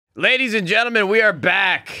Ladies and gentlemen, we are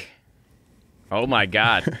back. Oh my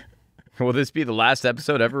God. Will this be the last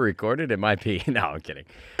episode ever recorded? It might be. No, I'm kidding.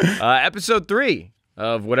 Episode 3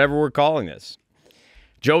 of whatever we're calling this.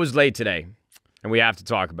 Joe is late today, and we have to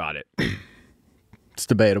talk about it. It's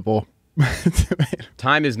debatable.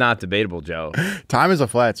 Time is not debatable, Joe. Time is a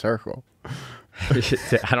flat circle.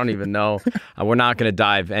 I don't even know. We're not going to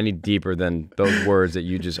dive any deeper than those words that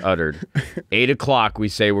you just uttered. 8 o'clock, we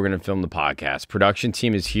say we're going to film the podcast. Production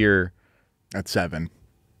team is here At 7.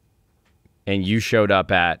 And you showed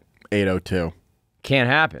up at 8:02. Can't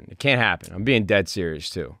happen. It can't happen. I'm being dead serious,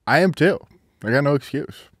 too. I am too. I got no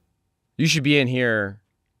excuse. You should be in here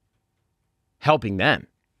helping them.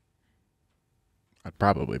 I'd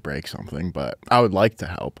probably break something, but I would like to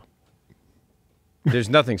help. There's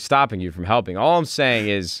nothing stopping you from helping. All I'm saying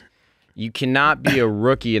is you cannot be a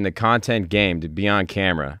rookie in the content game to be on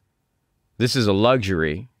camera. This is a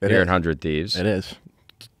luxury here at 100 Thieves. It is.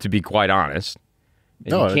 To be quite honest.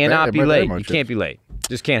 And No, you cannot be late. You is. can't be late.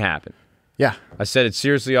 Just can't happen. Yeah. I said it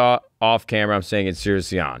seriously off camera. I'm saying it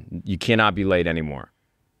seriously on. You cannot be late anymore.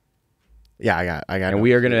 Yeah, I got. And no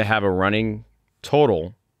we are going to excuse. have a running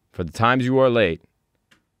total for the times you are late.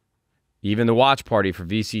 Even the watch party for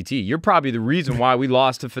VCT. You're probably the reason why we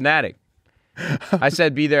lost to Fnatic. I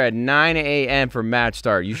said be there at 9 a.m. for match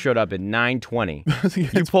start. You showed up at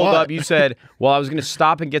 9:20. You pulled up. You said, well, I was going to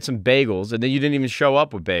stop and get some bagels, and then you didn't even show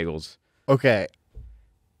up with bagels. Okay.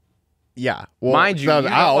 Yeah. Well, Mind you, I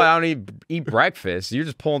you don't eat breakfast. You're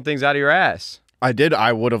just pulling things out of your ass.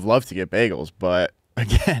 I would have loved to get bagels, but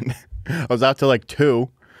again, I was out to like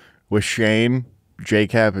 2 with Shane,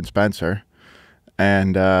 JCap, and Spencer.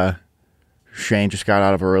 And Shane just got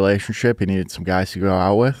out of a relationship. He needed some guys to go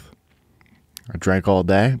out with. I drank all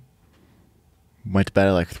day. Went to bed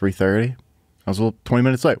at like 3:30. I was a little 20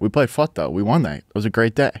 minutes late. We played FUT, though. We won that. It was a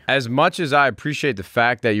great day. As much as I appreciate the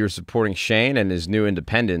fact that you're supporting Shane and his new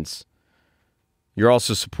independence, you're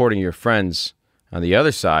also supporting your friends on the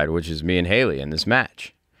other side, which is me and Haley in this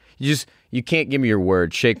match. You can't give me your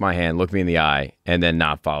word, shake my hand, look me in the eye, and then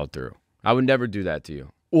not follow through. I would never do that to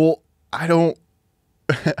you. Well, I don't.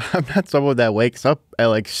 I'm not someone that wakes up at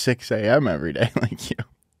like 6 a.m. every day like you.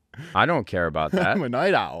 I don't care about that. I'm a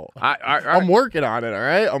night owl. I'm working on it, all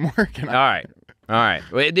right? I'm working on it. All right.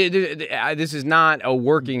 This is not a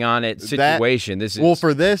working on it situation. This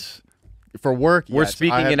is for work, we're yes,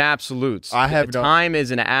 speaking in absolutes. Time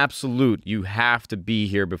is an absolute. You have to be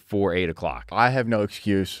here before 8 o'clock. I have no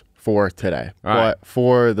excuse for today. All right. But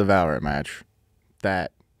for the Valorant match,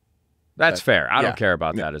 that's fair. I don't care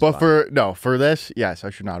about that as well. But for this, yes,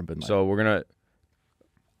 I should not have been late. So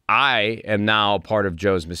I am now part of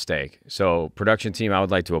Joe's mistake. So production team, I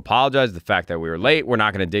would like to apologize for the fact that we were late. We're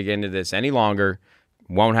not going to dig into this any longer.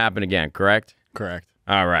 Won't happen again, correct? Correct.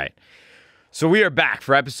 All right. So we are back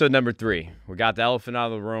for episode number 3. We got the elephant out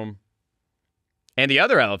of the room. And the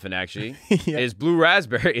other elephant, actually, is blue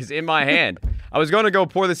raspberry is in my hand. I was going to go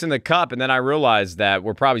pour this in the cup, and then I realized that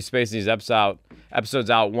we're probably spacing these episodes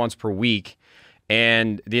out once per week.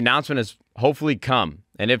 And the announcement has hopefully come.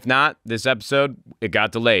 And if not, this episode, it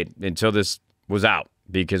got delayed until this was out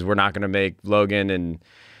because we're not going to make Logan and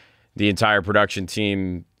the entire production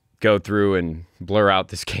team go through and blur out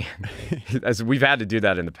this can. As we've had to do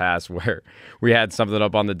that in the past where we had something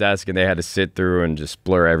up on the desk and they had to sit through and just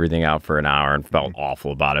blur everything out for an hour and felt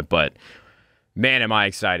awful about it. But man, am I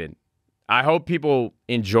excited. I hope people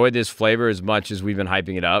enjoy this flavor as much as we've been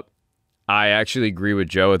hyping it up. I actually agree with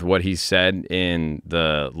Joe with what he said in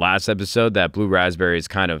the last episode that blue raspberry has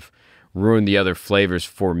kind of ruined the other flavors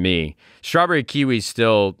for me. Strawberry kiwi is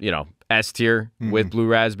still, S tier with blue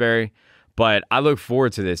raspberry. But I look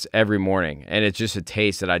forward to this every morning, and it's just a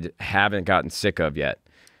taste that I haven't gotten sick of yet.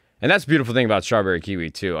 And that's the beautiful thing about strawberry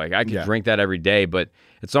kiwi, too. Like, I could drink that every day, but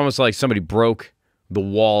it's almost like somebody broke the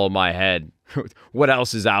wall of my head. What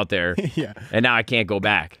else is out there? And now I can't go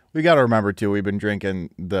back. We got to remember, too, we've been drinking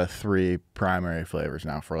the 3 primary flavors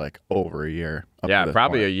now for, like, over a year. Yeah,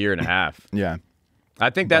 probably a year and a half. Yeah. I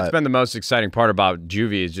think that's been the most exciting part about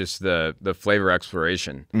Juvee is just the flavor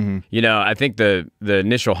exploration. I think the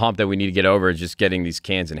initial hump that we need to get over is just getting these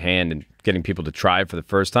cans in hand and getting people to try it for the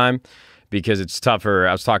first time because it's tougher.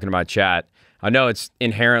 I was talking to my chat. I know it's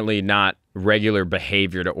inherently not regular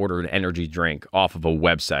behavior to order an energy drink off of a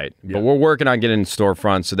website, but we're working on getting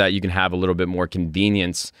storefronts so that you can have a little bit more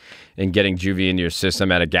convenience in getting Juvee into your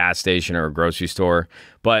system at a gas station or a grocery store.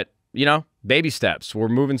 But, baby steps. We're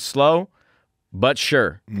moving slow. But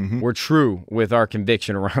sure, we're true with our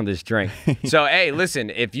conviction around this drink. So, hey, listen,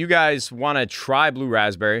 if you guys want to try blue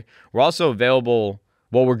raspberry, we're also available.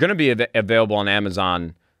 Well, we're going to be available on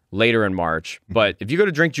Amazon later in March. But if you go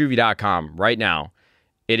to drinkjuvee.com right now,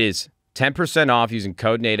 It is 10% off using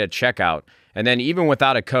code NATE at checkout. And then even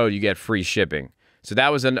without a code, you get free shipping. So that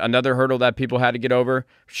was another hurdle that people had to get over.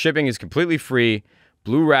 Shipping is completely free.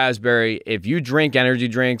 Blue Raspberry, if you drink energy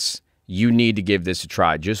drinks, you need to give this a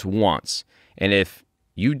try just once. And if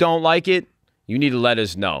you don't like it, you need to let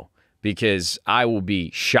us know, because I will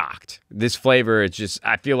be shocked. This flavor, it's just,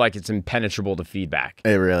 I feel like it's impenetrable to feedback.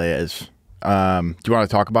 It really is. Do you want to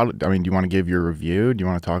talk about it? I mean, do you want to give your review? Do you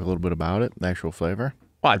want to talk a little bit about it, the actual flavor?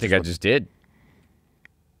 Well, I think I just did.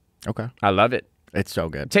 Okay. I love it. It's so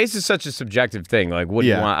good. Taste is such a subjective thing. Like, what do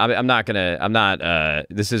you want? I'm not,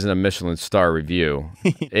 this isn't a Michelin star review.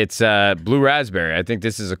 It's Blue Raspberry. I think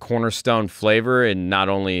this is a cornerstone flavor in not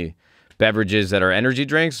only beverages that are energy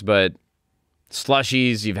drinks, but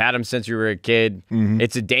slushies. You've had them since you were a kid.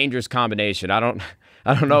 It's a dangerous combination. I don't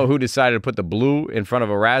know who decided to put the blue in front of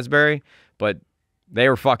a raspberry, but they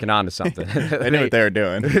were fucking onto something. They knew what they were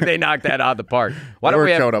doing. They knocked that out of the park. Why don't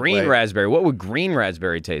we have green raspberry? What would green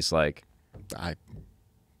raspberry taste like?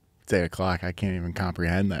 It's 8 o'clock. I can't even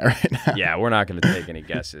comprehend that right now. Yeah, we're not going to take any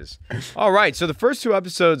guesses. All right, so the first 2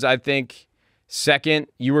 episodes, I think, second,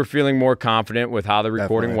 you were feeling more confident with how the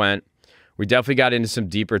recording went. We definitely got into some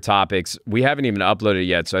deeper topics. We haven't even uploaded it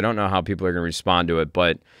yet, so I don't know how people are going to respond to it.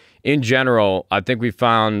 But in general, I think we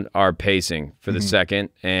found our pacing for the second,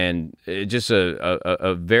 and just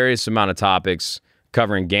a various amount of topics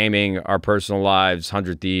covering gaming, our personal lives,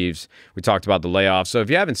 100 Thieves. We talked about the layoffs. So if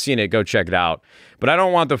you haven't seen it, go check it out. But I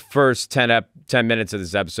don't want the first 10 minutes of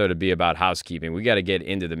this episode to be about housekeeping. We got to get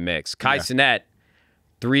into the mix. Cenat,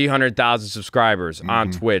 300,000 subscribers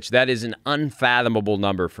on Twitch. That is an unfathomable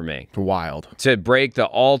number for me. It's wild. To break the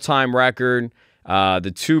all-time record,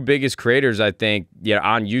 the 2 biggest creators, I think,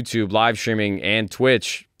 on YouTube, live streaming, and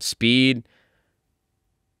Twitch, Speed.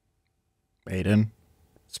 Adin.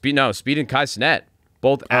 Speed and Cenat.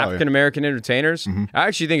 Both African-American entertainers. I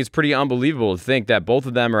actually think it's pretty unbelievable to think that both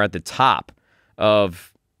of them are at the top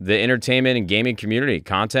of the entertainment and gaming community,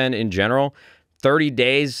 content in general. 30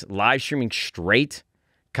 days live streaming straight.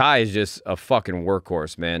 Kai is just a fucking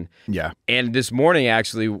workhorse, man. Yeah. And this morning,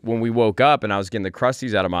 actually, when we woke up and I was getting the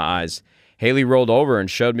crusties out of my eyes, Haley rolled over and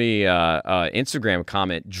showed me an Instagram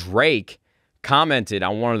comment. Drake commented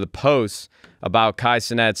on one of the posts about Kai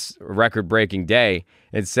Cenat's record-breaking day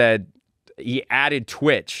and said, he added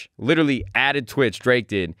Twitch, literally added Twitch, Drake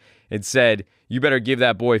did, and said, you better give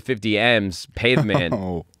that boy 50 M's, pay the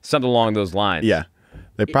man, something along those lines. Yeah,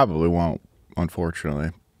 they probably won't, unfortunately.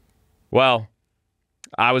 Well,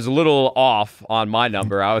 I was a little off on my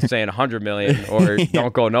number. I was saying 100 million or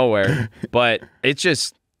don't go nowhere, but it's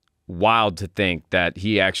just wild to think that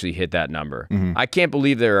he actually hit that number. I can't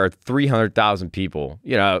believe there are 300,000 people,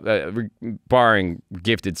 barring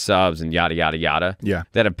gifted subs and yada, yada, yada,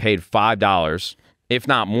 that have paid $5, if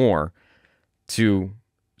not more, to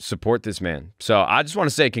support this man. So I just want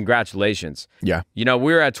to say congratulations. Yeah.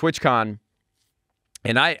 We were at TwitchCon,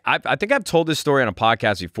 and I think I've told this story on a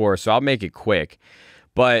podcast before, so I'll make it quick.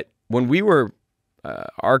 But when we were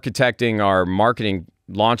architecting our marketing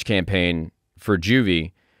launch campaign for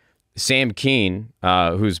Juvee, Sam Keen,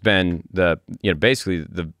 who's been basically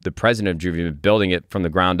the president of Juvee, building it from the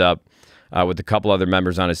ground up with a couple other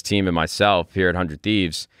members on his team and myself here at 100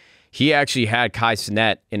 Thieves, he actually had Kai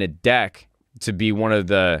Cenat in a deck to be one of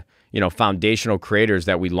the foundational creators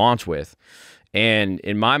that we launch with. And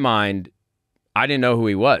in my mind, I didn't know who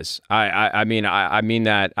he was. I mean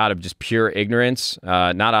that out of just pure ignorance,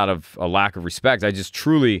 not out of a lack of respect. I just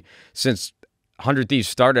truly, since 100 Thieves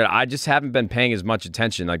started, I just haven't been paying as much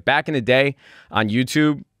attention. Like back in the day on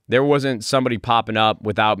YouTube, there wasn't somebody popping up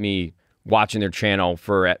without me watching their channel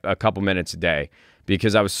for a couple minutes a day,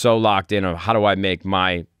 because I was so locked in on how do I make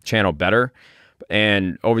my channel better.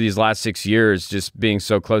 And over these last 6 years, just being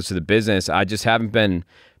so close to the business, I just haven't been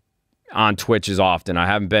on Twitch as often. I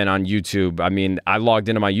haven't been on YouTube. I mean, I logged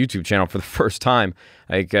into my YouTube channel for the first time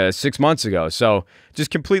like 6 months ago. So just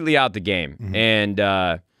completely out the game. And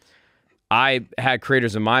I had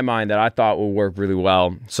creators in my mind that I thought would work really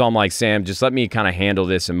well. So I'm like, Sam, just let me kind of handle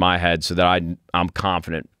this in my head so that I'm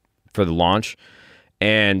confident for the launch.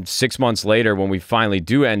 And 6 months later, when we finally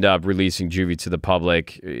do end up releasing Juvee to the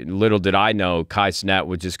public, little did I know Kai Cenat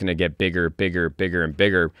was just going to get bigger, bigger, bigger, and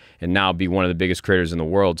bigger, and now be one of the biggest creators in the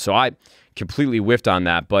world. So I completely whiffed on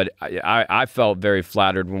that, but I felt very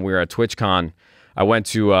flattered when we were at TwitchCon. I went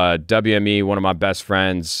to WME. One of my best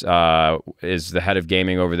friends is the head of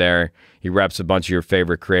gaming over there. He reps a bunch of your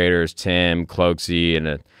favorite creators, Tim, Cloaksy,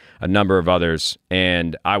 and a number of others.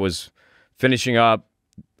 And I was finishing up,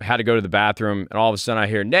 had to go to the bathroom, and all of a sudden I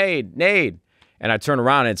hear, Nade, Nade. And I turn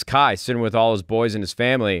around, and it's Kai sitting with all his boys and his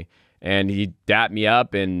family. and he dapped me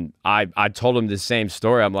up, and I told him the same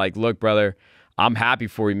story. I'm like, look, brother, I'm happy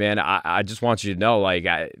for you, man. I just want you to know, like,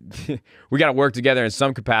 we got to work together in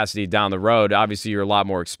some capacity down the road. Obviously, you're a lot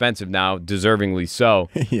more expensive now, deservingly so.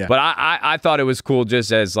 Yeah. But I thought it was cool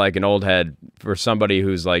just as, like, an old head for somebody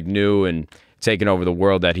who's, like, new and taking over the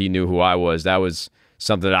world, that he knew who I was. That was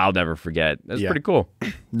something that I'll never forget. That's pretty cool.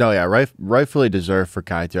 No, yeah, rightfully deserved for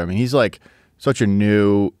Kai, too. I mean, he's, like, such a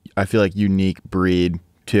new, I feel like, unique breed,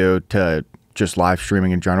 too, to just live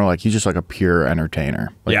streaming in general. Like, he's just like a pure entertainer.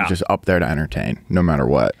 Like, he's just up there to entertain no matter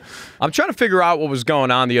what. I'm trying to figure out what was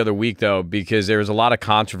going on the other week, though, because there was a lot of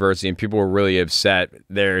controversy and people were really upset.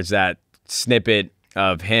 There's that snippet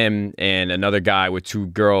of him and another guy with 2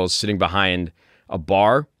 girls sitting behind a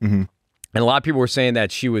bar. And a lot of people were saying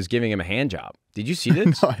that she was giving him a hand job. Did you see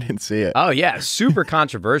this? No, I didn't see it. Oh, yeah. Super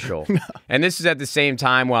controversial. No. And this is at the same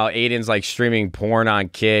time while Adin's, like, streaming porn on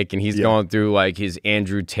Kick, and he's going through, like, his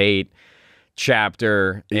Andrew Tate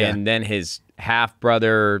chapter, and then his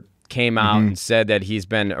half-brother came out and said that he's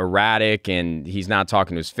been erratic and he's not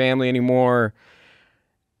talking to his family anymore.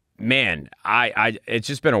 Man, it's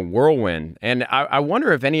just been a whirlwind. And I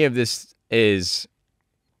wonder if any of this is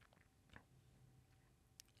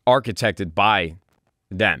architected by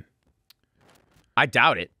them. I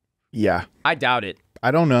doubt it. Yeah. I doubt it.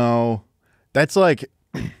 I don't know. That's like,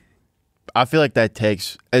 I feel like that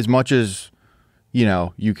takes as much as, you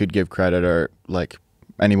know, you could give credit, or like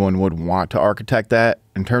anyone would want to architect that,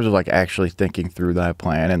 in terms of like actually thinking through that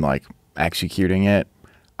plan and like executing it.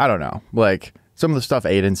 I don't know. Like some of the stuff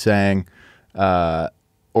Adin's saying,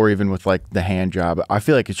 or even with like the hand job, I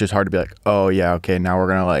feel like it's just hard to be like, oh yeah, okay, now we're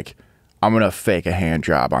gonna like, I'm gonna fake a hand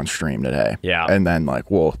job on stream today. Yeah. And then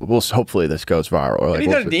like we'll hopefully this goes viral. Or, like, he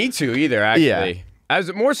doesn't need to either, actually. Yeah. I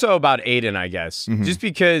was more so about Adin, I guess. Just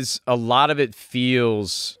because a lot of it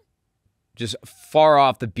feels just far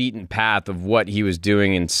off the beaten path of what he was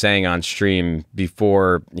doing and saying on stream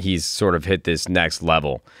before he's sort of hit this next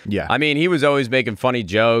level. Yeah. I mean, he was always making funny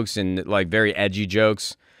jokes and like very edgy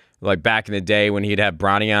jokes. Like back in the day when he'd have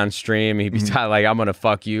Bronny on stream, he'd be like, I'm going to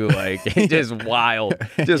fuck you. Like, just wild.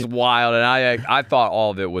 Just wild. And I thought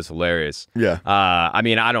all of it was hilarious. Yeah. I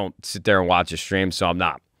mean, I don't sit there and watch a stream, so I'm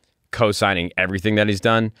not co-signing everything that he's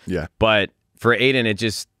done. Yeah. But for Adin, it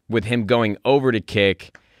just, with him going over to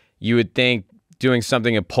Kick, you would think doing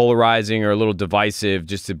something polarizing or a little divisive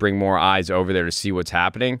just to bring more eyes over there to see what's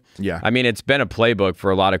happening. Yeah. I mean, it's been a playbook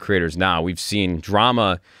for a lot of creators now. We've seen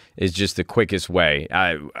drama is just the quickest way.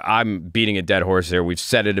 I'm beating a dead horse here. We've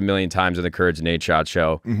said it a million times on the Courage and Nadeshot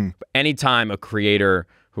show. Anytime a creator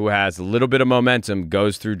who has a little bit of momentum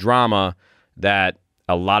goes through drama that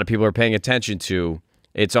a lot of people are paying attention to,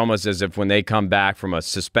 it's almost as if when they come back from a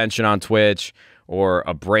suspension on Twitch or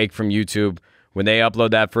a break from YouTube, when they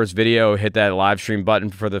upload that first video, hit that live stream button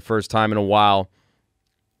for the first time in a while,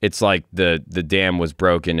 it's like the dam was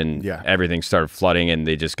broken and everything started flooding, and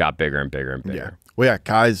they just got bigger and bigger and bigger. Yeah. Well, yeah,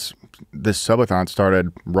 Kai's, this subathon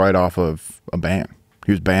started right off of a ban.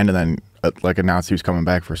 He was banned and then like announced he was coming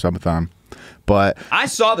back for a subathon. But I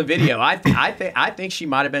saw the video. I think she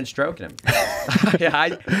might have been stroking him.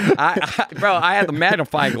 Yeah, bro, I had the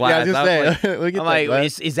magnifying glass. Yeah, I'm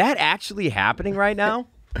like, is that actually happening right now?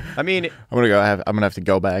 I mean, I'm gonna have to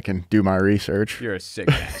go back and do my research. You're a sick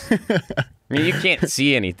ass. I mean, you can't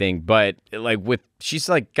see anything, but like she's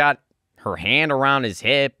like got her hand around his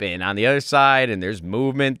hip and on the other side, and there's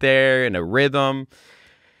movement there and a rhythm.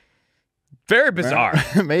 Very bizarre.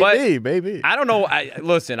 Maybe. I don't know.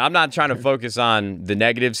 Listen, I'm not trying to focus on the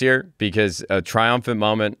negatives here, because a triumphant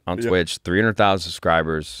moment on Twitch, 300,000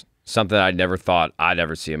 subscribers, something I never thought I'd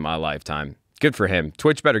ever see in my lifetime. Good for him.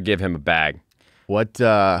 Twitch better give him a bag. What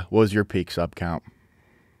was your peak sub count?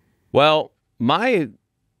 Well, my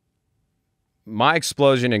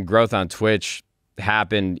explosion in growth on Twitch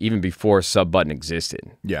happened even before sub button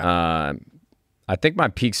existed. Yeah. I think my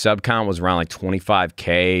peak sub count was around like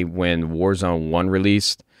 25K when Warzone 1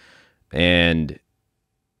 released. And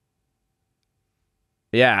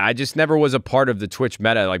yeah, I just never was a part of the Twitch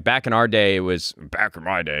meta. Like back in our day, back in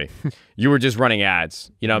my day, you were just running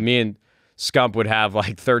ads. You know, me and Scump would have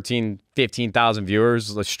like 15,000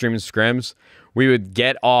 viewers, like streaming scrims. We would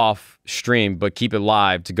get off stream, but keep it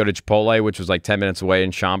live to go to Chipotle, which was like 10 minutes away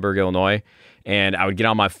in Schaumburg, Illinois. And I would get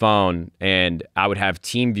on my phone and I would have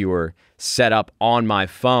TeamViewer set up on my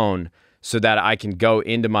phone so that I can go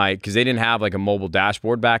into because they didn't have like a mobile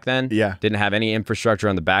dashboard back then. Yeah. Didn't have any infrastructure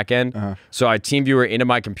on the back end. So I TeamViewer into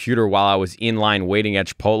my computer while I was in line waiting at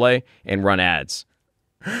Chipotle and run ads.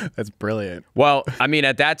 That's brilliant. Well, I mean,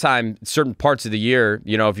 at that time, certain parts of the year,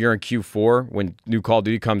 you know, if you're in Q4 when new Call of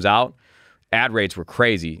Duty comes out, ad rates were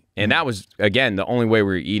crazy. And that was, again, the only way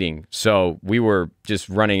we were eating. So we were just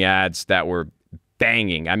running ads that were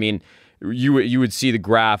banging. I mean, you would see the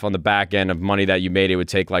graph on the back end of money that you made. It would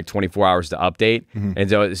take like 24 hours to update. And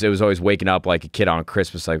so it was always waking up like a kid on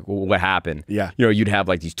Christmas, like, what happened? Yeah. You know, you'd have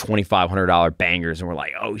like these $2,500 bangers and we're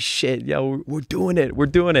like, oh shit, yo, we're doing it. We're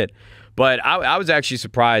doing it. But I was actually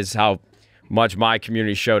surprised how much my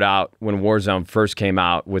community showed out when Warzone first came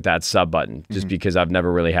out with that sub button, just because I've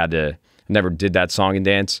never really never did that song and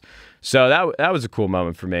dance. So that was a cool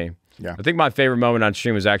moment for me. Yeah. I think my favorite moment on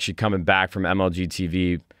stream was actually coming back from MLG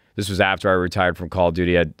TV. This was after I retired from Call of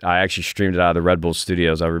Duty. I actually streamed it out of the Red Bull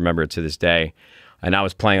studios. I remember it to this day. And I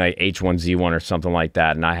was playing like H1Z1 or something like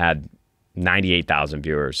that, and I had 98,000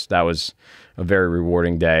 viewers. That was a very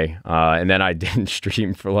rewarding day. And then I didn't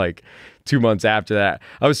stream for like 2 months after that.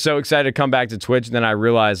 I was so excited to come back to Twitch, and then I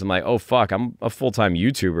realized, I'm like, oh, fuck, I'm a full-time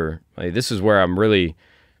YouTuber. Like, this is where I'm really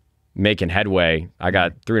making headway. I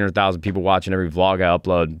got 300,000 people watching every vlog I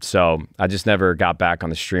upload, so I just never got back on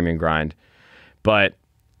the streaming grind. But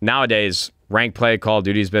nowadays, ranked play Call of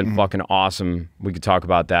Duty has been fucking awesome. We could talk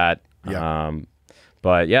about that. Yeah.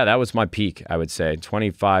 But yeah, that was my peak, I would say.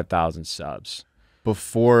 25,000 subs.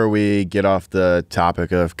 Before we get off the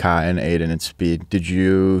topic of Cotton, Adin, and Speed, did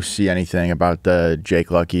you see anything about the Jake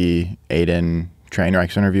Lucky, Adin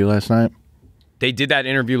Trainwrecks interview last night? They did that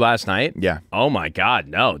interview last night? Yeah. Oh my God,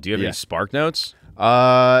 no. Do you have any Spark Notes?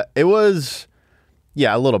 It was,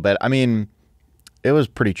 yeah, a little bit. I mean, it was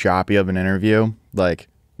pretty choppy of an interview. Like,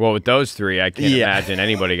 well, with those three, I can't imagine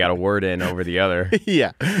anybody got a word in over the other.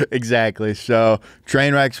 Yeah, exactly. So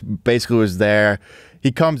Trainwrecks basically was there.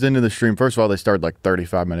 He comes into the stream. First of all, they started like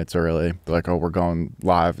 35 minutes early. They're like, oh, we're going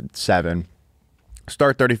live at 7.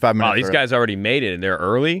 Start 35 minutes early. These guys already made it, and they're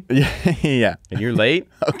early? Yeah. And you're late?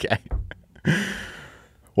 Okay.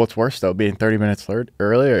 What's worse, though, being 30 minutes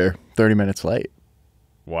early or 30 minutes late?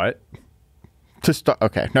 What? To start.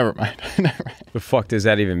 Okay, never mind. Never mind. The fuck does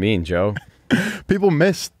that even mean, Joe? People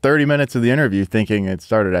missed 30 minutes of the interview thinking it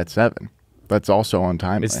started at 7. That's also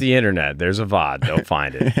untimely. It's the internet. There's a VOD. They'll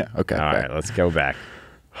find it. Yeah, okay. All right, let's go back.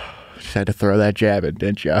 Just had to throw that jab in,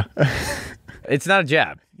 didn't you? It's not a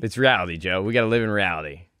jab. It's reality, Joe. We got to live in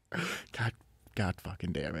reality. God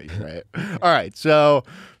fucking damn it. You're right. All right. So,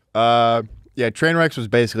 yeah, Trainwrecks was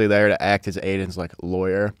basically there to act as Adin's like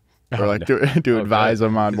lawyer. Or like to advise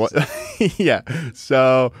him on what. Yeah.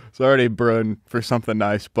 So it's already brewing for something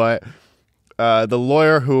nice. But the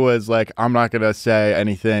lawyer who was like, I'm not going to say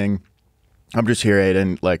anything. I'm just here,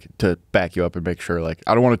 Adin, like to back you up and make sure, like,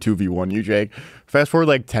 I don't want to 2v1 you, Jake. Fast forward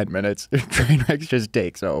like 10 minutes, Trainwrecks just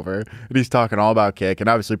takes over. And he's talking all about Kick and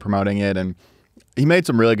obviously promoting it. And he made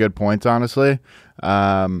some really good points, honestly.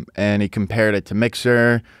 And he compared it to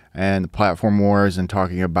Mixer and the platform wars and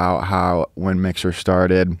talking about how when Mixer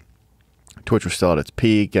started, Twitch was still at its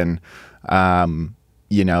peak. And,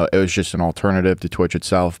 you know, it was just an alternative to Twitch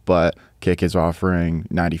itself. But Kick is offering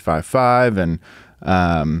 95.5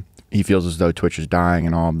 and he feels as though Twitch is dying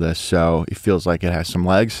and all of this, so he feels like it has some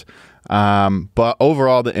legs. But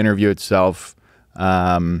overall, the interview itself,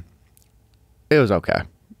 it was okay.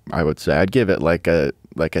 I would say I'd give it like a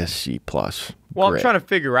C+. Well, I'm trying to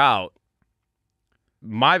figure out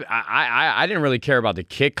I didn't really care about the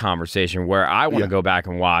Kick conversation. Where I want to go back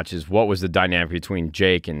and watch is what was the dynamic between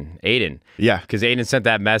Jake and Adin. Yeah, because Adin sent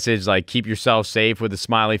that message like "keep yourself safe" with a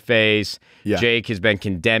smiley face. Yeah. Jake has been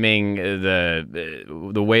condemning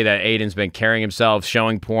the way that Adin's been carrying himself,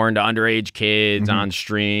 showing porn to underage kids on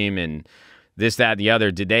stream, and this, that, and the other.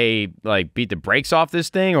 Did they like beat the brakes off this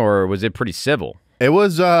thing, or was it pretty civil? It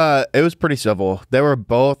was pretty civil. They were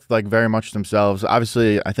both like very much themselves.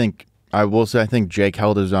 Obviously, I will say I think Jake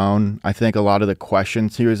held his own. I think a lot of the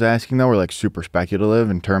questions he was asking, though, were like super speculative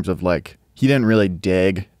in terms of like he didn't really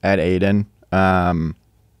dig at Adin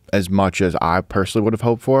as much as I personally would have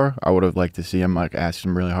hoped for. I would have liked to see him like ask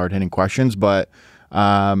some really hard-hitting questions, but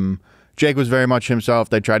Jake was very much himself.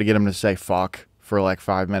 They tried to get him to say fuck for like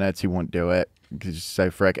 5 minutes. He wouldn't do it. He could just say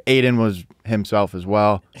frick. Adin was himself as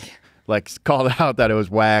well. Like called out that it was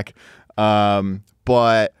whack.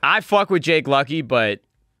 But I fuck with Jake Lucky, but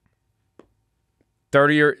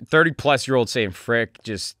 30-plus-year-old saying frick,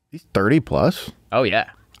 just... He's 30 plus? Oh, yeah.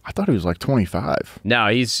 I thought he was like 25. No,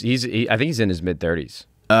 I think he's in his mid-30s.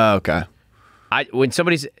 Oh, okay.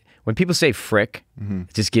 When people say frick,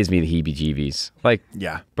 it just gives me the heebie-jeebies. Like,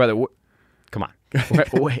 yeah, brother, come on.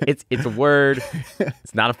 It's a word.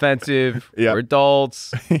 It's not offensive. Yep. We're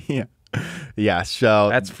adults. Yeah. So...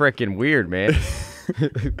 That's frickin' weird, man.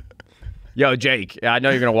 Yo, Jake, I know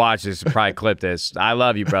you're going to watch this and probably clip this. I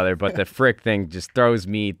love you, brother, but the frick thing just throws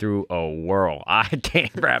me through a whirl. I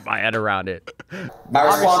can't wrap my head around it. My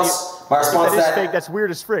response that is fake. That's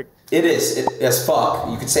weird as frick. It is. As fuck.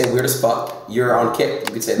 You could say weird as fuck. You're on kick.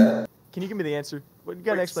 You could say that. Can you give me the answer? You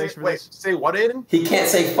got an explanation for this? Say what, Adin? He can't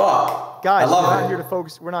say fuck. Guys, we're not here to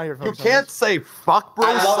focus. We're not here to focus. You can't say fuck, bro.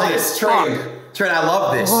 I love this. Trent, I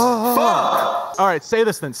love this. Fuck. All right, say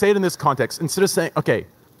this then. Say it in this context. Instead of saying, okay,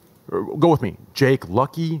 go with me. Jake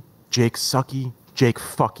Lucky, Jake Sucky, Jake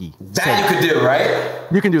Fucky. That you could do, right?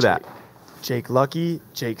 You can do that. Jake Lucky,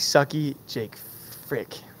 Jake Sucky, Jake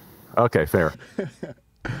Frick. Okay, fair.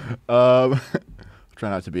 Try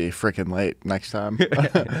not to be freaking late next time.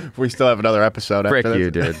 We still have another episode. Frick after you,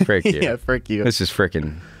 this. dude. Frick you. Yeah, frick you. This is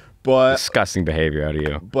freaking But disgusting behavior out of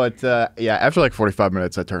you. But yeah, after like 45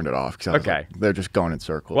 minutes, I turned it off because Okay. they're just going in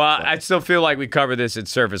circles. Well, so. I still feel like we cover this at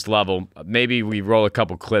surface level. Maybe we roll a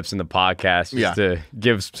couple clips in the podcast just to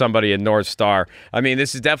give somebody a North Star. I mean,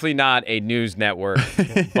 this is definitely not a news network,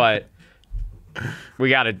 but we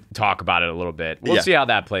got to talk about it a little bit. We'll see how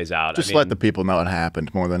that plays out. Just let the people know it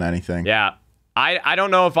happened more than anything. Yeah. I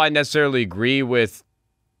don't know if I necessarily agree with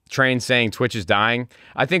Train saying Twitch is dying.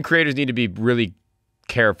 I think creators need to be really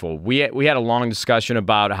careful. We had a long discussion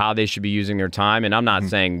about how they should be using their time, and I'm not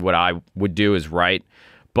saying what I would do is right,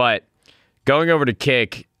 but going over to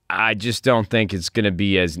Kick, I just don't think it's going to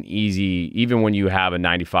be as easy, even when you have a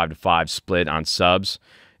 95-5 split on subs.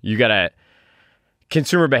 You got to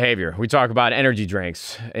consumer behavior. We talk about energy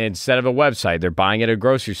drinks. Instead of a website, they're buying it at a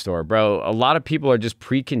grocery store. Bro, a lot of people are just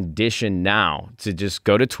preconditioned now to just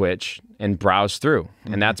go to Twitch and browse through.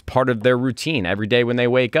 And that's part of their routine every day when they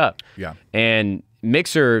wake up. Yeah. And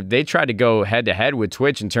Mixer, they tried to go head-to-head with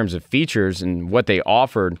Twitch in terms of features and what they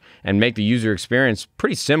offered and make the user experience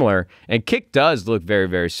pretty similar. And Kick does look very,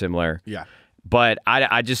 very similar. Yeah. But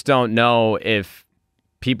I just don't know if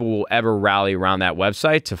people will ever rally around that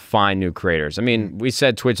website to find new creators. I mean, we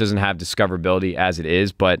said Twitch doesn't have discoverability as it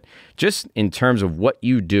is, but just in terms of what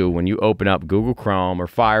you do when you open up Google Chrome or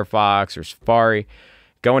Firefox or Safari,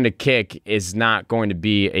 going to Kick is not going to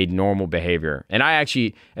be a normal behavior. And I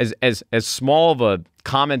actually, as small of a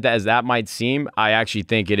comment as that might seem, I actually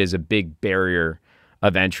think it is a big barrier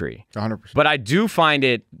of entry. 100%. But I do find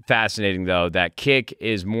it fascinating, though, that Kick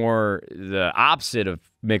is more the opposite of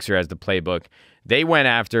Mixer as the playbook. They went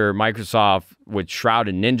after Microsoft with Shroud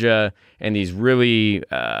and Ninja and these really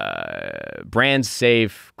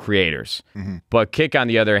brand-safe creators. But Kick, on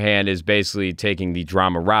the other hand, is basically taking the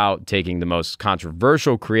drama route, taking the most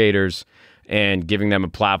controversial creators and giving them a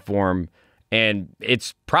platform. And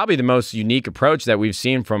it's probably the most unique approach that we've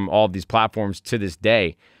seen from all of these platforms to this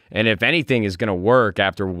day. And if anything is going to work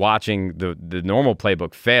after watching the normal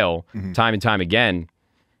playbook fail time and time again,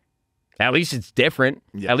 at least it's different.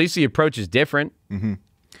 Yeah. At least the approach is different.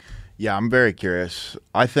 Yeah, I'm very curious.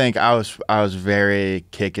 I think I was very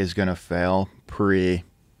Kick is gonna fail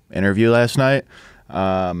pre-interview last night,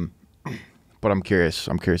 but I'm curious.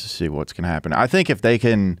 I'm curious to see what's gonna happen. I think if they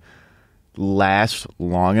can last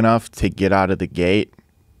long enough to get out of the gate,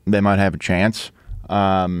 they might have a chance.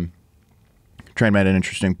 Train made an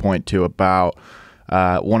interesting point too about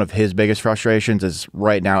one of his biggest frustrations is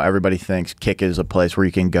right now everybody thinks Kick is a place where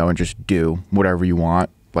you can go and just do whatever you want.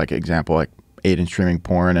 Like example, like Adin streaming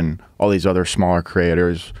porn and all these other smaller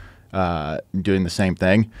creators doing the same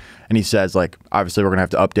thing. And he says, like, obviously we're going to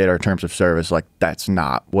have to update our terms of service. Like, that's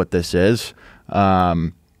not what this is.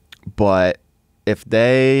 But if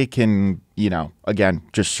they can, you know, again,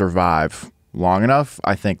 just survive long enough,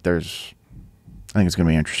 I think it's going to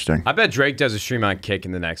be interesting. I bet Drake does a stream on Kick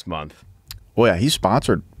in the next month. Well, yeah, he's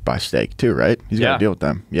sponsored by Steak too, right? He's got to deal with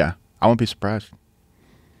them. Yeah, I won't be surprised.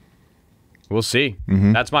 We'll see.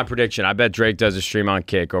 That's my prediction. I bet Drake does a stream on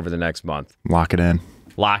Kick over the next month. Lock it in.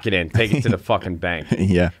 Lock it in. Take it to the fucking bank.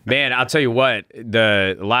 Yeah. Man, I'll tell you what.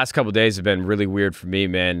 The last couple of days have been really weird for me,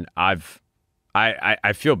 man. I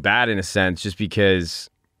feel bad in a sense just because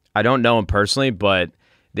I don't know him personally, but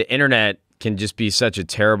the internet can just be such a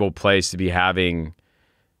terrible place to be having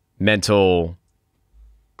mental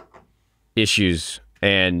issues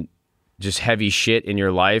and just heavy shit in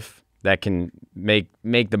your life that can make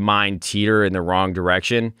the mind teeter in the wrong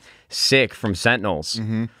direction. SicK from Sentinels.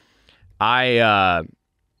 I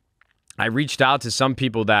reached out to some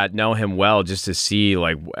people that know him well just to see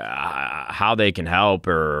like how they can help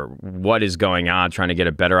or what is going on, trying to get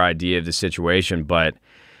a better idea of the situation. But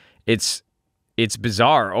it's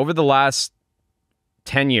bizarre. Over the last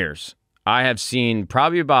 10 years, I have seen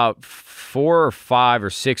probably about 4 or 5 or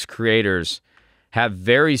 6 creators have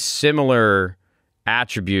very similar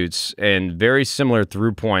attributes and very similar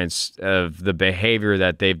through points of the behavior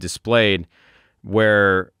that they've displayed,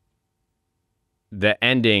 where the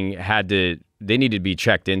ending they needed to be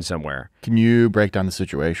checked in somewhere. Can you break down the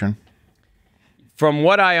situation? From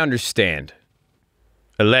what I understand,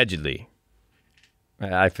 allegedly,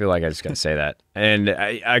 I feel like I just gotta say that, and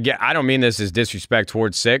I don't mean this as disrespect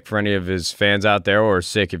towards SicK for any of his fans out there, or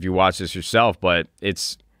SicK if you watch this yourself, but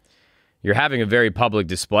you're having a very public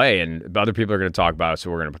display, and other people are going to talk about it,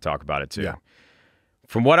 so we're going to talk about it too. Yeah.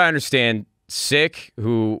 From what I understand, SicK,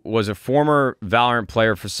 who was a former Valorant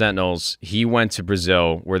player for Sentinels, he went to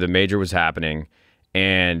Brazil where the major was happening,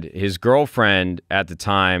 and his girlfriend at the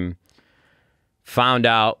time found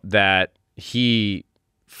out that he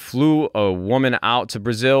flew a woman out to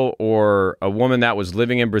Brazil, or a woman that was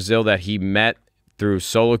living in Brazil that he met through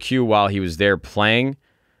solo queue while he was there playing.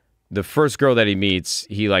 The first girl that he meets,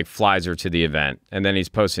 he like flies her to the event, and then he's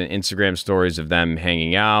posting Instagram stories of them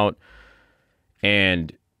hanging out.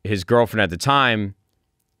 And his girlfriend at the time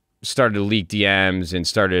started to leak DMs and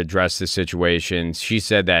started to address the situation. She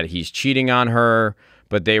said that he's cheating on her,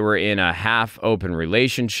 but they were in a half-open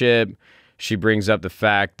relationship. She brings up the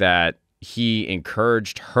fact that he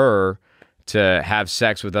encouraged her to have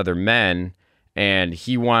sex with other men, and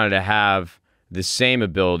he wanted to have the same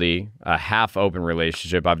ability, a half-open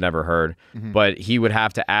relationship, I've never heard, but he would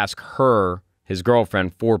have to ask her, his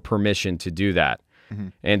girlfriend, for permission to do that.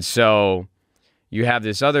 And so you have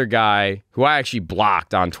this other guy who I actually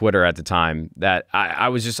blocked on Twitter at the time, that I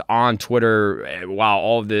was just on Twitter while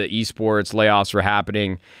all of the esports layoffs were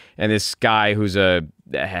happening, and this guy who's a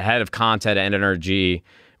head of content at NRG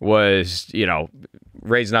was, you know,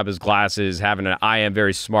 raising up his glasses, having an I am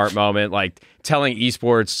very smart moment, like telling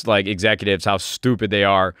esports like executives how stupid they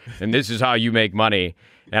are, and this is how you make money.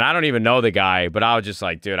 And I don't even know the guy, but I was just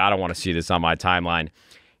like, dude, I don't want to see this on my timeline.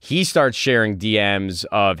 He starts sharing DMs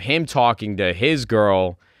of him talking to his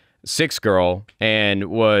girl, SicK's girl, and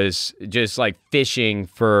was just like fishing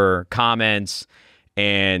for comments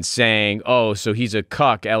and saying, oh, so he's a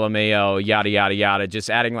cuck, LMAO, yada, yada, yada, just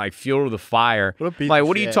adding like fuel to the fire. Like,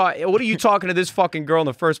 what are you talking to this fucking girl in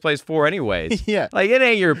the first place for anyways? Yeah. Like, it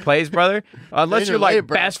ain't your place, brother. Unless you're like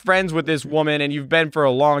best friends with this woman and you've been for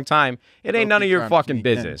a long time, it ain't none of your fucking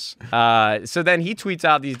business. So then he tweets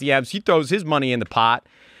out these DMs. He throws his money in the pot.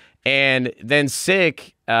 And then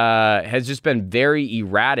SicK has just been very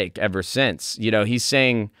erratic ever since. You know, he's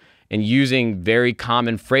saying and using very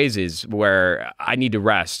common phrases where I need to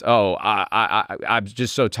rest. Oh, I'm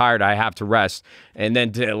just so tired, I have to rest. And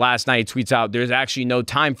then last night he tweets out, there's actually no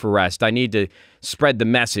time for rest. I need to spread the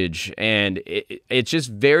message. And it's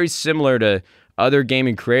just very similar to other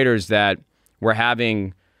gaming creators that were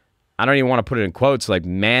having, I don't even want to put it in quotes, like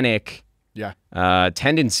manic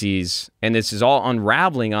tendencies. And this is all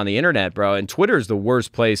unraveling on the internet, bro. And Twitter is the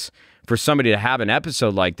worst place for somebody to have an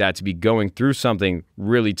episode like that, to be going through something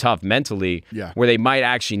really tough mentally, where they might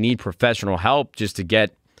actually need professional help just to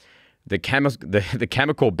get the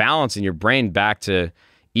chemical balance in your brain back to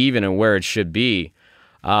even and where it should be.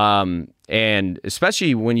 And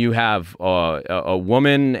especially when you have a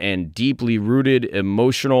woman and deeply rooted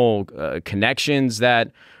emotional connections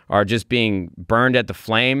that are just being burned at the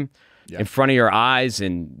flame in front of your eyes,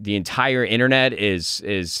 and the entire internet is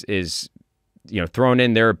you know, throwing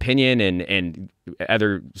in their opinion and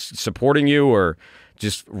either supporting you or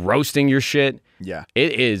just roasting your shit. Yeah.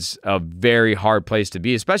 It is a very hard place to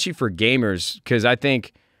be, especially for gamers, because I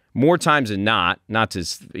think more times than not to,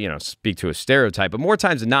 you know, speak to a stereotype, but more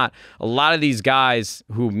times than not, a lot of these guys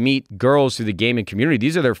who meet girls through the gaming community,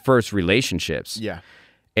 these are their first relationships. Yeah.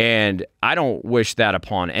 And I don't wish that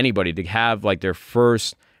upon anybody, to have like their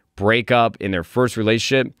first breakup in their first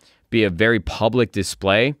relationship be a very public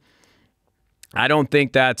display. I don't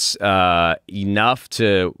think that's enough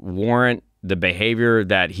to warrant the behavior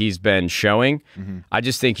that he's been showing. I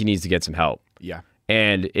just think he needs to get some help. Yeah.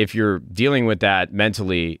 And if you're dealing with that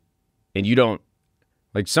mentally and you don't,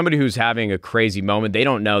 like somebody who's having a crazy moment, they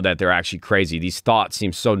don't know that they're actually crazy. These thoughts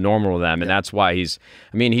seem so normal to them. And that's why he's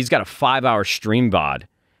got a 5-hour stream VOD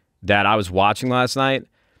that I was watching last night,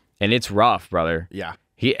 and it's rough, brother. Yeah.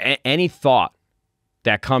 Any thought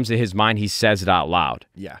that comes to his mind, he says it out loud.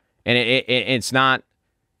 Yeah. And it's not,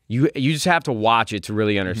 you just have to watch it to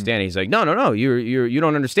really understand. He's like, no, you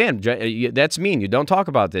don't understand. That's mean. You don't talk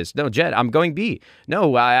about this. No, Jet, I'm going B.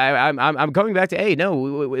 No, I'm going back to A.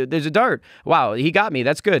 No, there's a dart. Wow, he got me.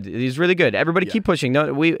 That's good. He's really good. Everybody keep pushing.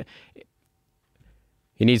 No, he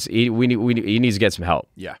needs to get some help.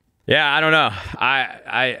 Yeah. Yeah, I don't know.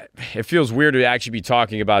 It feels weird to actually be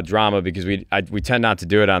talking about drama, because we tend not to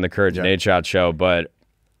do it on the Courage and Nadeshot show, but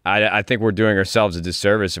I think we're doing ourselves a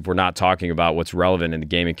disservice if we're not talking about what's relevant in the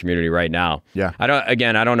gaming community right now. Yeah. I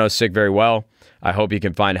don't know SicK very well. I hope he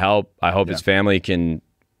can find help. I hope his family can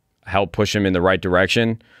help push him in the right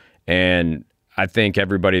direction. And I think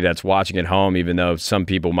everybody that's watching at home, even though some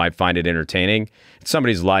people might find it entertaining, it's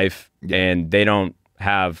somebody's life and they don't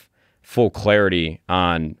have full clarity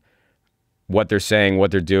on what they're saying, what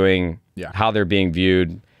they're doing, how they're being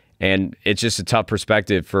viewed. And it's just a tough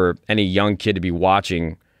perspective for any young kid to be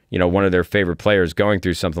watching, you know, one of their favorite players going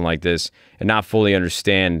through something like this and not fully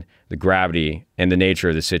understand the gravity and the nature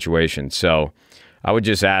of the situation. So I would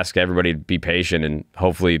just ask everybody to be patient, and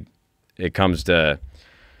hopefully it comes to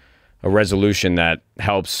a resolution that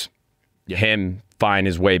helps him find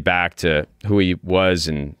his way back to who he was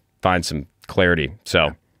and find some clarity.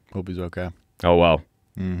 So hope he's okay. Oh, well.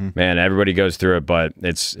 Man, everybody goes through it, but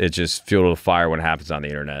it's just fuel to the fire when it happens on the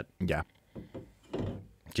internet. Yeah.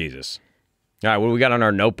 Jesus. All right, what do we got on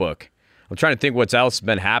our notebook? I'm trying to think what's else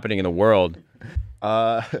been happening in the world.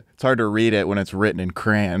 It's hard to read it when it's written in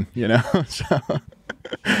crayon, you know? So.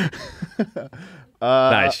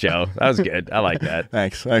 Nice, Joe. That was good. I like that.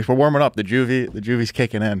 Thanks. We're warming up. The Juvee's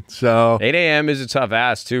kicking in. So 8 a.m. is a tough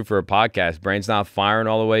ask, too, for a podcast. Brain's not firing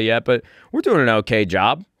all the way yet, but we're doing an okay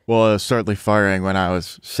job. Well, it was certainly firing when I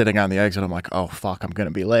was sitting on the exit. I'm like, oh, fuck, I'm going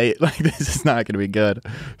to be late. Like, this is not going to be good.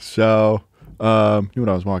 So, knew what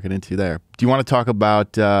I was walking into there. Do you want to talk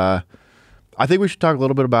about, I think we should talk a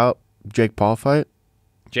little bit about Jake Paul fight.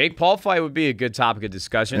 Jake Paul fight would be a good topic of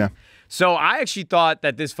discussion. Yeah. So I actually thought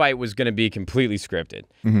that this fight was going to be completely scripted.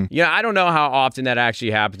 I don't know how often that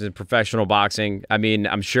actually happens in professional boxing. I mean,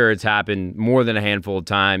 I'm sure it's happened more than a handful of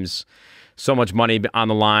times. So much money on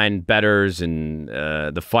the line, bettors and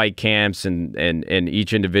the fight camps and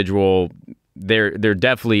each individual, they're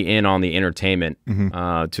definitely in on the entertainment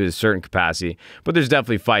to a certain capacity. But there's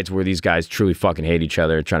definitely fights where these guys truly fucking hate each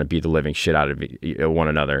other, trying to beat the living shit out of one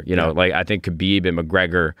another. You know, like I think Khabib and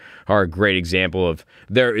McGregor are a great example of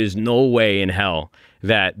there is no way in hell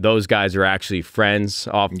that those guys are actually friends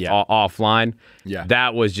offline. Yeah,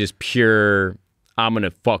 that was just pure, I'm gonna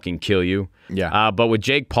fucking kill you. Yeah. But with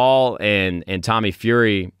Jake Paul and Tommy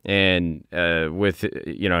Fury and with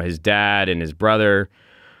his dad and his brother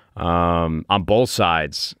on both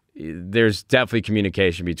sides, there's definitely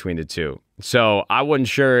communication between the two. So I wasn't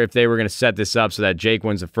sure if they were going to set this up so that Jake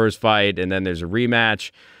wins the first fight and then there's a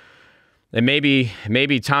rematch. And maybe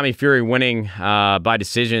Tommy Fury winning by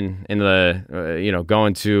decision in the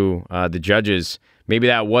going to the judges. Maybe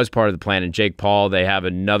that was part of the plan. And Jake Paul, they have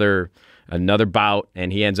another bout,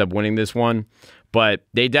 and he ends up winning this one. But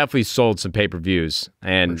they definitely sold some pay-per-views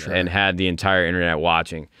and had the entire internet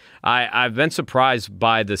watching. I've been surprised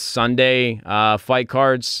by the Sunday fight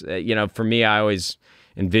cards. For me, I always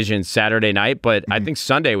envisioned Saturday night, but I think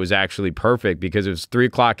Sunday was actually perfect because it was 3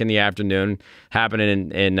 o'clock in the afternoon,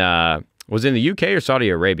 happening in was it in the UK or Saudi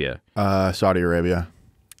Arabia? Saudi Arabia.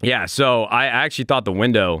 Yeah, so I actually thought the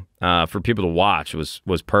window for people to watch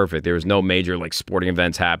was perfect. There was no major sporting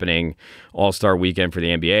events happening. All-Star weekend for the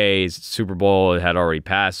NBA, Super Bowl had already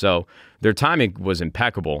passed, so their timing was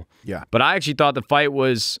impeccable. Yeah. But I actually thought the fight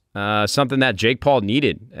was something that Jake Paul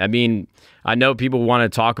needed. I mean, I know people want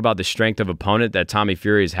to talk about the strength of opponent that Tommy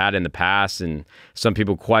Fury has had in the past, and some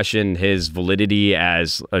people question his validity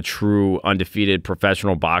as a true undefeated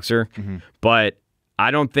professional boxer. But I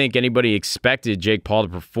don't think anybody expected Jake Paul to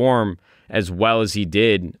perform as well as he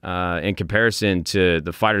did in comparison to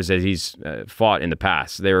the fighters that he's fought in the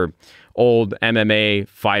past. They were old MMA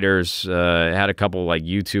fighters, had a couple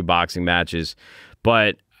YouTube boxing matches,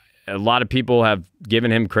 but a lot of people have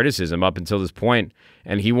given him criticism up until this point,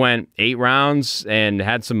 and he went 8 rounds and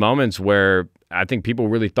had some moments where I think people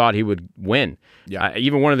really thought he would win. Yeah.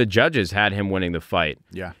 Even one of the judges had him winning the fight.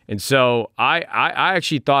 Yeah. And so I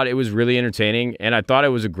actually thought it was really entertaining, and I thought it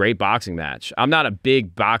was a great boxing match. I'm not a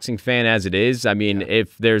big boxing fan as it is. I mean,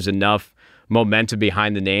 if there's enough momentum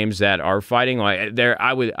behind the names that are fighting,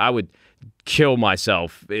 I would kill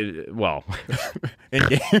myself. Well,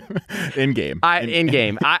 in game.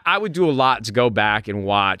 I would do a lot to go back and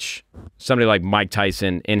watch somebody like Mike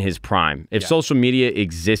Tyson in his prime. If social media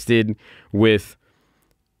existed with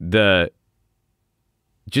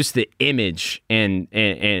just the image and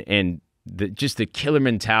the killer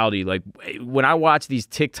mentality, like when I watch these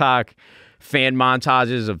TikTok fan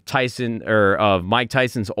montages of Tyson or of Mike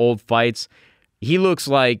Tyson's old fights, he looks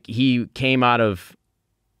like he came out of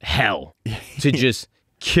hell to just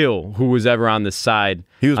kill who was ever on the side,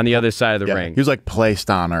 on the other side of the ring. He was placed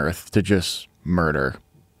on earth to just murder.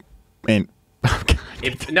 And oh God.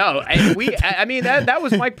 I mean that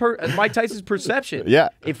was Mike Tyson's perception. Yeah.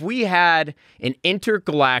 If we had an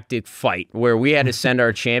intergalactic fight where we had to send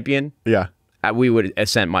our champion, Yeah. We would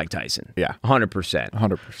send Mike Tyson. Yeah. 100%.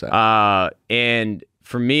 100%. And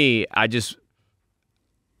for me, I've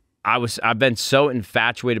been so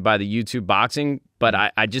infatuated by the YouTube boxing, but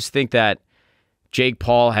I just think that Jake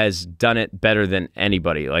Paul has done it better than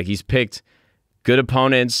anybody. Like, he's picked good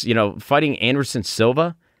opponents, fighting Anderson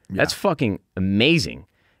Silva. That's fucking amazing.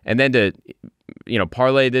 And then to,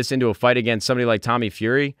 parlay this into a fight against somebody like Tommy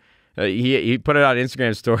Fury. He put it on an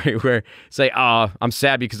Instagram story where it's like, oh, I'm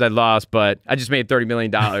sad because I lost, but I just made $30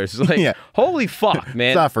 million. It's like, holy fuck,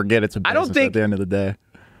 man. Let's not forget it's a business I don't think, at the end of the day.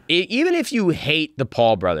 Even if you hate the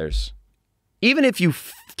Paul brothers, even if you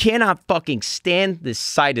cannot fucking stand the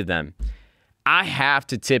sight of them, I have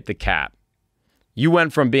to tip the cap. You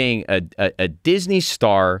went from being a Disney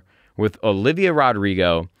star with Olivia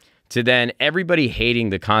Rodrigo to then everybody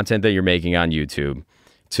hating the content that you're making on YouTube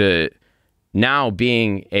to now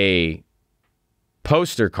being a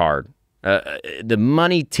poster card, the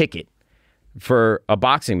money ticket for a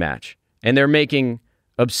boxing match. And they're making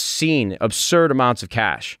absurd amounts of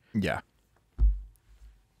cash. Yeah.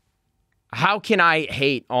 How can I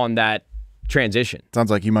hate on that transition?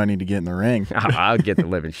 Sounds like you might need to get in the ring. I'll get the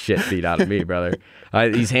living shit beat out of me, brother.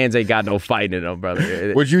 These hands ain't got no fighting in them,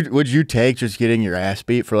 brother. Would you take just getting your ass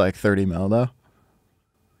beat for like 30 mil though?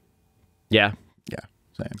 Yeah. Yeah,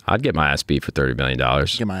 same. I'd get my ass beat for $30 million.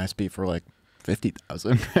 Get my ass beat for like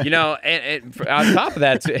 50,000. And on top of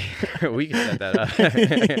that, we can set that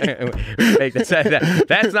up. We can set that.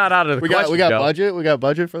 That's not out of the question. We got Joe. budget. We got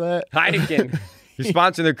budget for that. Heineken. You're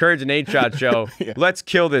sponsoring the Courage and Nadeshot show. Yeah. Let's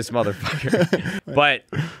kill this motherfucker. But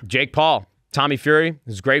Jake Paul, Tommy Fury, it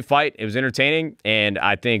was a great fight. It was entertaining, and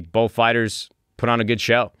I think both fighters put on a good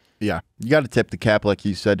show. Yeah, you got to tip the cap, like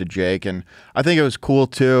you said, to Jake, and I think it was cool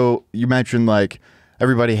too. You mentioned like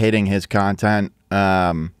everybody hating his content,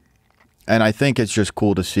 and I think it's just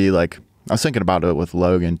cool to see. Like, I was thinking about it with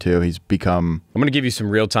Logan too. He's become. I'm gonna give you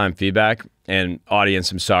some real-time feedback, and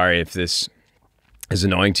audience, I'm sorry if this is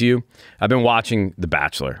annoying to you. I've been watching The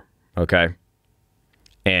Bachelor, okay?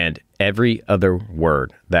 And every other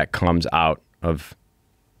word that comes out of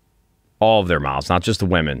all of their mouths, not just the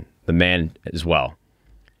women, the men as well,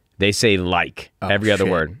 they say like every other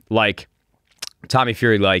word. Like Tommy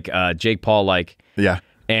Fury, like Jake Paul, like. Yeah.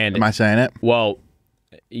 And am I saying it? Well,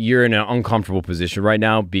 you're in an uncomfortable position right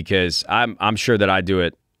now because I'm sure that I do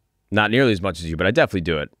it not nearly as much as you, but I definitely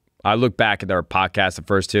do it. I look back at our podcast, the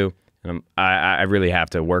first two, and I really have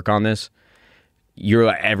to work on this. You're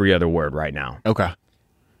like every other word right now. Okay.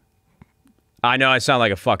 I know I sound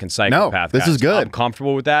like a fucking psychopath. No, this is good. I'm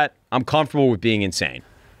comfortable with that. I'm comfortable with being insane.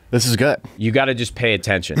 This is good. You got to just pay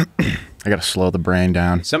attention. I got to slow the brain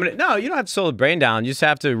down. No, you don't have to slow the brain down. You just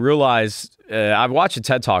have to realize, I've watched a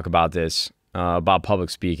TED Talk about this, about public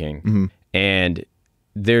speaking, and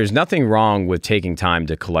there's nothing wrong with taking time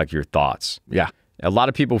to collect your thoughts. Yeah. A lot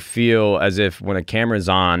of people feel as if when a camera's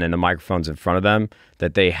on and the microphone's in front of them,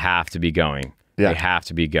 that they have to be going. Yeah. They have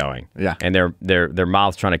to be going. Yeah. And their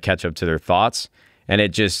mouth's trying to catch up to their thoughts, and it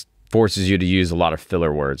just forces you to use a lot of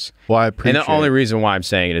filler words. Well, I appreciate And the only reason why I'm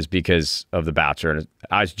saying it is because of The Bachelor. And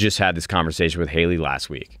I just had this conversation with Haley last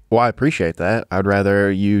week. Well, I appreciate that. I'd rather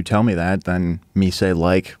you tell me that than me say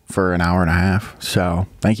like for an hour and a half. So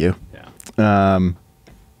thank you. Yeah.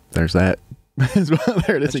 There's that.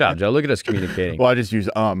 There it is. Good job, Joe. Look at us communicating. Well, I just use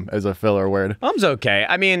as a filler word. Okay.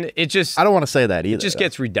 I mean, it just... I don't want to say that either. It just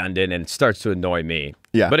gets redundant and it starts to annoy me.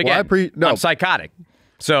 Yeah. But again, well, I'm psychotic.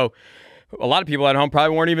 So a lot of people at home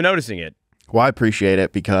probably weren't even noticing it. Well, I appreciate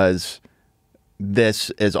it because this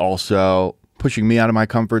is also pushing me out of my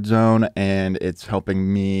comfort zone, and it's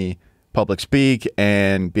helping me public speak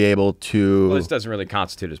and be able to... Well, this doesn't really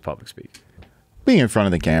constitute as public speak. Being in front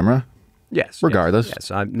of the camera. Yes. Regardless. Yes.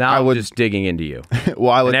 I'm just digging into you.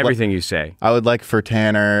 Well, I would and everything you say. I would like for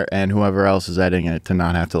Tanner and whoever else is editing it to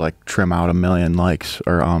not have to like trim out 1 million likes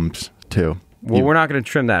or too. Well, we're not going to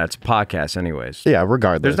trim that. It's a podcast anyways. Yeah,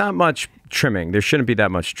 regardless. There's not much trimming. There shouldn't be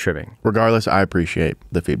that much trimming. Regardless, I appreciate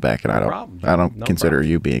the feedback, and I don't consider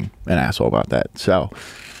you being an asshole about that. So,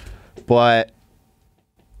 but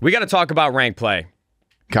we got to talk about rank play.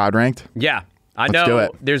 CoD Ranked? Yeah. I Let's do know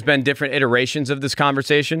it. There's been different iterations of this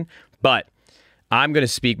conversation, but I'm going to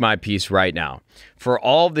speak my piece right now. For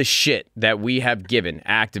all the shit that we have given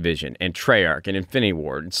Activision and Treyarch and Infinity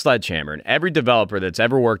Ward and Sledgehammer and every developer that's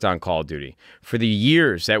ever worked on Call of Duty, for the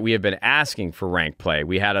years that we have been asking for rank play,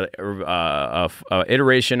 we had a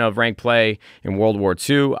iteration of rank play in World War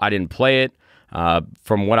II. I didn't play it.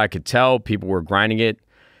 From what I could tell, people were grinding it,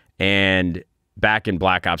 and back in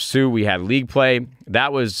Black Ops 2, we had League play.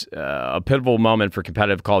 That was a pivotal moment for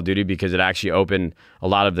competitive Call of Duty because it actually opened a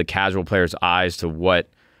lot of the casual players' eyes to what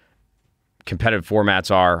competitive formats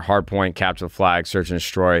are, hardpoint, capture the flag, search and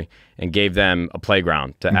destroy, and gave them a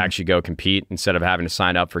playground to actually go compete instead of having to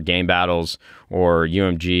sign up for game battles or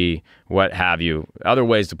UMG, what have you. Other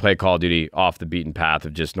ways to play Call of Duty off the beaten path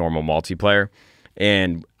of just normal multiplayer.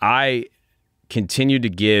 And I continue to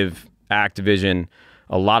give Activision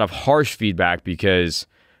a lot of harsh feedback because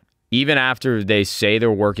even after they say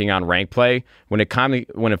they're working on rank play, when it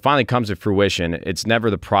finally comes to fruition, it's never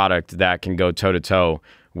the product that can go toe-to-toe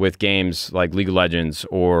with games like League of Legends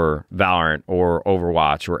or Valorant or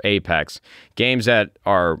Overwatch or Apex, games that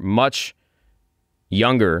are much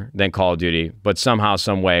younger than Call of Duty, but somehow,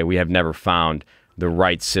 some way, we have never found the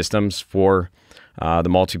right systems for the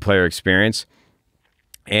multiplayer experience.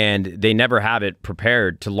 And they never have it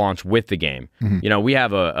prepared to launch with the game. You know, we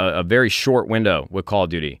have a very short window with Call of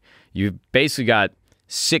Duty. You've basically got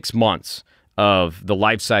 6 months of the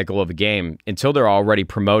life cycle of a game until they're already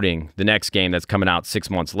promoting the next game that's coming out 6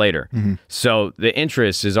 months later. So the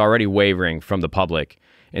interest is already wavering from the public.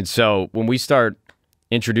 And so when we start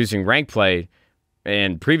introducing rank play,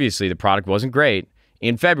 and previously the product wasn't great,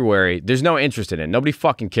 in February, there's no interest in it. Nobody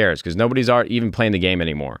fucking cares because nobody's even playing the game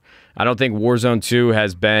anymore. I don't think Warzone 2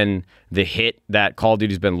 has been the hit that Call of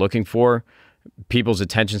Duty's been looking for. People's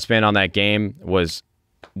attention span on that game was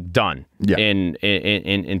done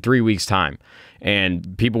in 3 weeks' time.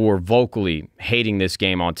 And people were vocally hating this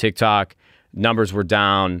game on TikTok. Numbers were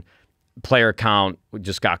down. Player count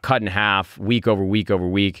just got cut in half week over week over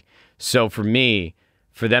week. So for me,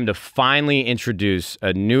 for them to finally introduce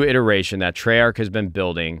a new iteration that Treyarch has been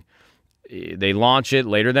building, they launch it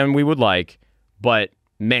later than we would like, but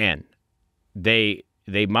man, they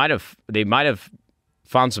might have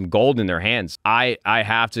found some gold in their hands. I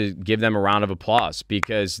have to give them a round of applause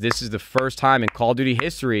because this is the first time in Call of Duty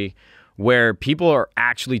history where people are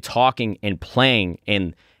actually talking and playing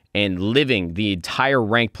and living the entire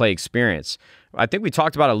rank play experience. I think we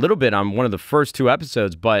talked about it a little bit on one of the first 2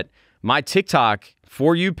 episodes, but my TikTok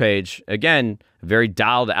For You page, again, a very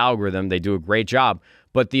dialed algorithm. They do a great job.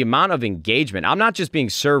 But the amount of engagement, I'm not just being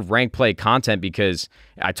served rank play content because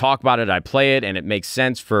I talk about it, I play it, and it makes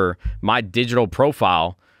sense for my digital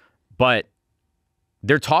profile, but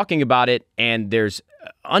they're talking about it, and there's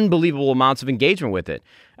unbelievable amounts of engagement with it.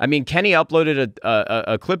 I mean, Kenny uploaded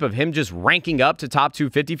a clip of him just ranking up to top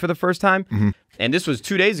 250 for the first time, and this was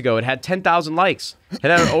 2 days ago. It had 10,000 likes. It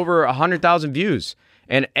had over 100,000 views.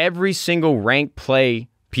 And every single rank play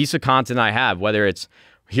piece of content I have, whether it's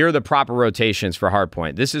here are the proper rotations for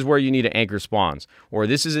hardpoint, this is where you need to anchor spawns, or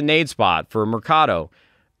this is a nade spot for Mercado.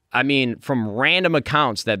 I mean, from random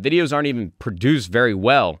accounts that videos aren't even produced very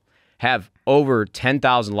well, have over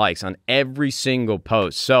 10,000 likes on every single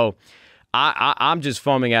post. So I'm just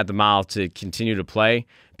foaming at the mouth to continue to play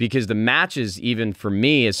because the matches, even for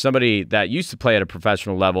me, as somebody that used to play at a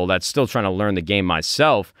professional level that's still trying to learn the game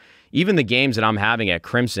myself, even the games that I'm having at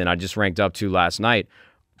Crimson, I just ranked up to last night,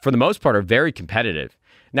 for the most part, are very competitive.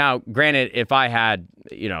 Now, granted, if I had,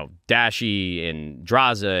 you know, Dashy and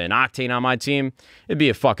Draza and Octane on my team, it'd be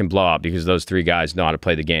a fucking blowout because those 3 guys know how to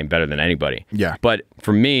play the game better than anybody. Yeah. But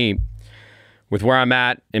for me, with where I'm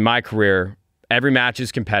at in my career, every match is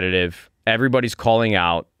competitive. Everybody's calling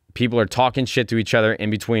out. People are talking shit to each other in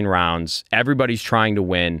between rounds. Everybody's trying to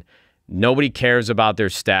win. Nobody cares about their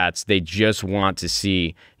stats. They just want to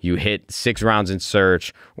see you hit 6 rounds in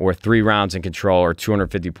search or 3 rounds in control or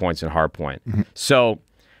 250 points in hardpoint. So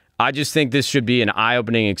I just think this should be an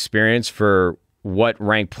eye-opening experience for what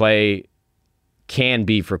rank play can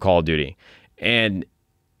be for Call of Duty. And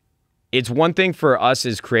it's one thing for us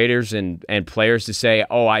as creators and players to say,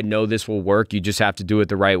 oh, I know this will work. You just have to do it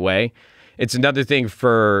the right way. It's another thing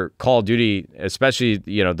for Call of Duty, especially,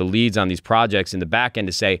 you know, the leads on these projects in the back end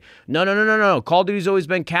to say, no. Call of Duty's always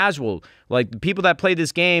been casual. Like, the people that play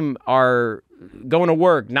this game are going to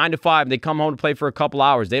work 9 to 5. They come home to play for a couple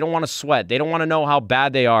hours. They don't want to sweat. They don't want to know how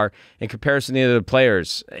bad they are in comparison to the other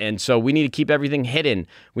players. And so we need to keep everything hidden.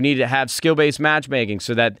 We need to have skill-based matchmaking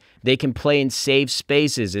so that they can play in safe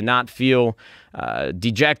spaces and not feel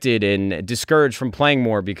dejected and discouraged from playing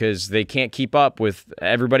more because they can't keep up with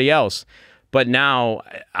everybody else. But now,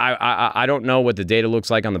 I don't know what the data looks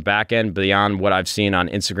like on the back end beyond what I've seen on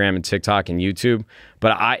Instagram and TikTok and YouTube,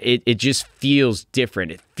 but it just feels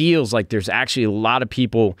different. It feels like there's actually a lot of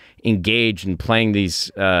people engaged in playing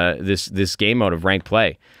these this game mode of ranked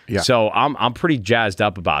play. Yeah. So I'm pretty jazzed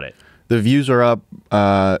up about it. The views are up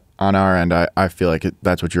on our end. I feel like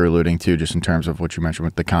that's what you're alluding to, just in terms of what you mentioned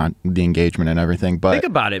with the engagement and everything. But think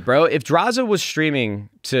about it, bro. If Draza was streaming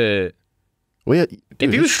to Well, yeah, dude,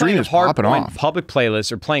 if he was playing popping hardcore off. public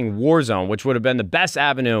playlists or playing Warzone, which would have been the best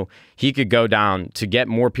avenue he could go down to get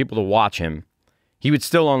more people to watch him, he would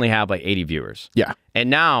still only have like 80 viewers. Yeah.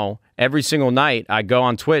 And now, every single night, I go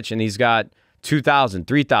on Twitch and he's got 2,000,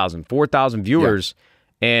 3,000, 4,000 viewers.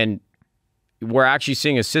 Yeah. And we're actually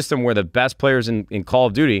seeing a system where the best players in Call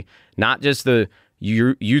of Duty, not just the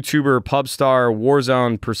YouTuber, pub star,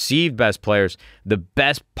 Warzone perceived best players, the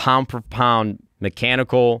best pound for pound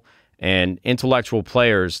mechanical and intellectual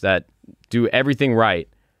players that do everything right,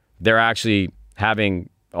 they're actually having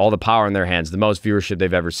all the power in their hands, the most viewership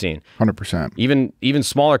they've ever seen. 100%. Even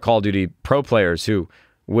smaller Call of Duty pro players who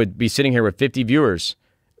would be sitting here with 50 viewers.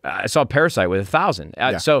 I saw Parasite with 1,000.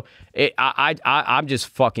 Yeah. So I'm just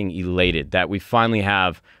fucking elated that we finally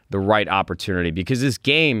have the right opportunity, because this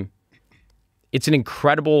game, it's an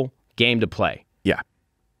incredible game to play. Yeah.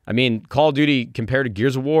 I mean, Call of Duty compared to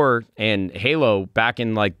Gears of War and Halo back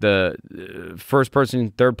in like the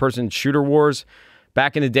first-person, third-person shooter wars,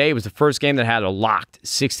 back in the day, it was the first game that had a locked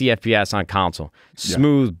 60 FPS on console.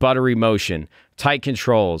 Smooth, buttery motion, tight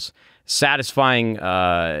controls, satisfying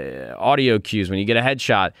audio cues when you get a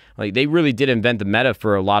headshot. Like, they really did invent the meta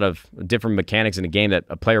for a lot of different mechanics in the game that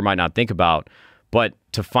a player might not think about. But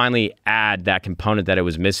to finally add that component that it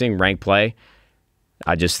was missing, ranked play,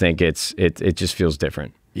 I just think it just feels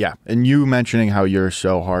different. Yeah, and you mentioning how you're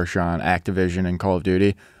so harsh on Activision and Call of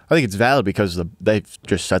Duty, I think it's valid because they've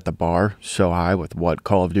just set the bar so high with what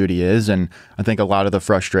Call of Duty is, and I think a lot of the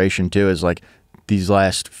frustration too is like these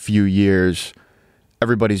last few years,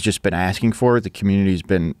 everybody's just been asking for it. The community's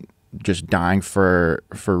been just dying for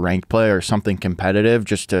ranked play or something competitive,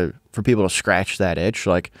 just for people to scratch that itch.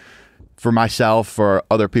 Like for myself, for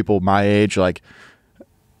other people my age, like,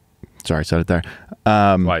 sorry, I said it there.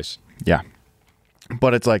 Twice. Yeah.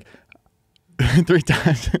 But it's like 3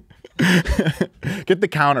 times. Get the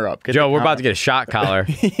counter up. Joe, we're about to get a shot collar.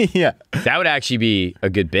 Yeah. That would actually be a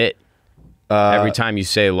good bit. Every time you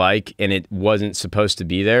say like, and it wasn't supposed to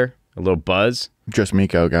be there, a little buzz. Just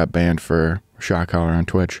Miko got banned for shot collar on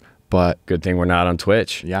Twitch. But good thing we're not on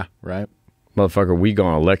Twitch. Yeah, right. Motherfucker, we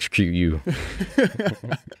gonna electrocute you.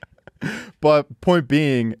 But point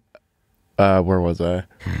being, where was I?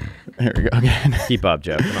 Here we go again. Keep up,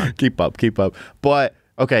 Jeff. Come on. Keep up. But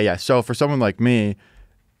okay, yeah. So for someone like me,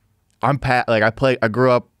 I grew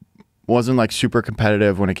up, wasn't like super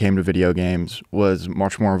competitive when it came to video games, was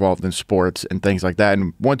much more involved in sports and things like that.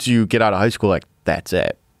 And once you get out of high school, like that's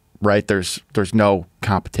it, right? There's no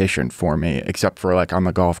competition for me except for like on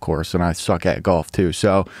the golf course, and I suck at golf too.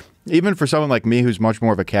 So even for someone like me who's much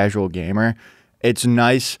more of a casual gamer, it's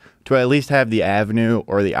nice to at least have the avenue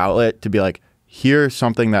or the outlet to be like, here's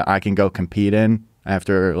something that I can go compete in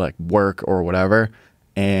after like work or whatever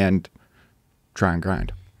and try and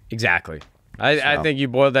grind. Exactly. I think you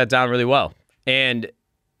boiled that down really well. And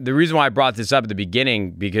the reason why I brought this up at the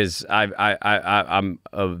beginning, because I'm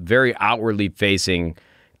a very outwardly facing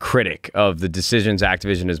critic of the decisions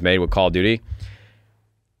Activision has made with Call of Duty.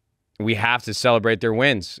 We have to celebrate their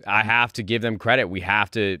wins. I have to give them credit. We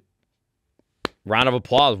have to round of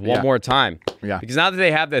applause one more time. Yeah. Because now that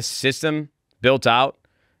they have this system built out,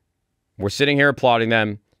 we're sitting here applauding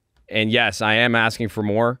them. And yes, I am asking for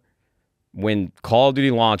more. When Call of Duty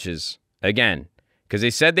launches, again, because they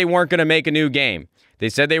said they weren't going to make a new game. They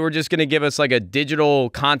said they were just going to give us like a digital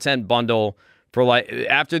content bundle for like,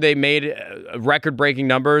 after they made record-breaking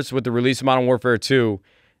numbers with the release of Modern Warfare 2,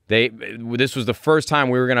 this was the first time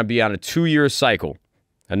we were going to be on a 2-year cycle.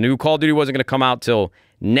 A new Call of Duty wasn't going to come out till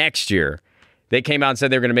next year. They came out and said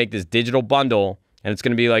they were going to make this digital bundle, and it's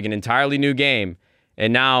going to be like an entirely new game.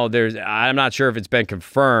 And now I'm not sure if it's been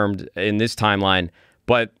confirmed in this timeline,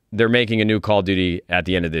 but they're making a new Call of Duty at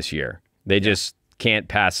the end of this year. They just can't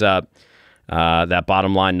pass up that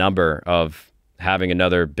bottom line number of having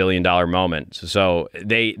another billion-dollar moment. So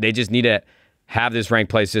they just need to have this ranked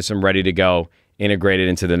play system ready to go, integrated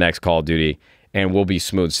into the next Call of Duty, and we'll be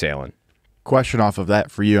smooth sailing. Question off of that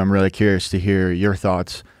for you. I'm really curious to hear your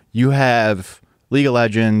thoughts. You have League of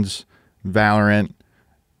Legends, Valorant,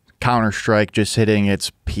 Counter-Strike just hitting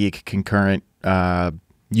its peak concurrent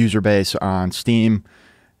user base on Steam.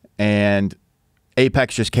 And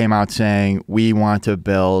Apex just came out saying, we want to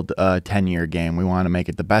build a 10-year game. We want to make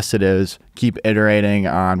it the best it is, keep iterating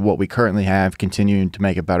on what we currently have, continuing to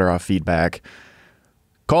make it better off feedback.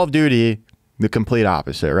 Call of Duty, the complete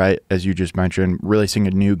opposite, right? As you just mentioned, releasing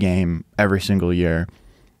a new game every single year.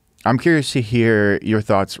 I'm curious to hear your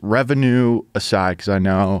thoughts, revenue aside, because I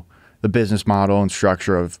know the business model and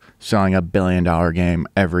structure of selling $1 billion game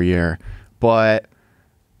every year. But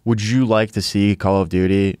would you like to see Call of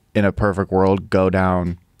Duty in a perfect world go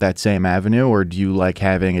down that same avenue, or do you like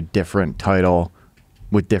having a different title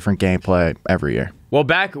with different gameplay every year? Well,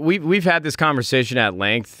 we've had this conversation at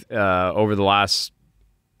length over the last.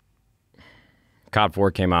 COD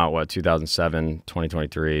 4 came out, 2007,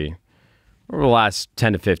 2023. Over the last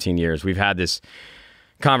 10 to 15 years, we've had this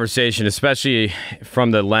conversation, especially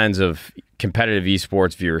from the lens of competitive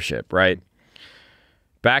esports viewership, right?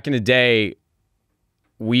 Back in the day,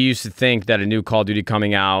 we used to think that a new Call of Duty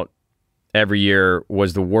coming out every year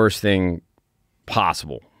was the worst thing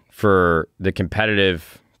possible for the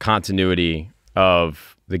competitive continuity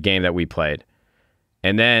of the game that we played.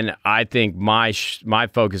 And then I think my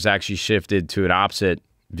focus actually shifted to an opposite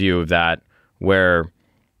view of that, where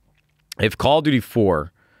if Call of Duty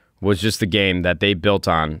 4 was just the game that they built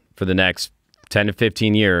on for the next 10 to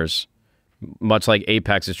 15 years, much like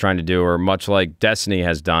Apex is trying to do or much like Destiny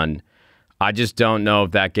has done, I just don't know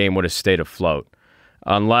if that game would have stayed afloat.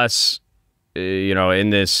 Unless, in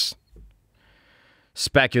this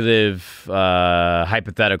speculative,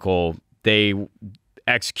 hypothetical, they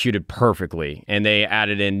executed perfectly and they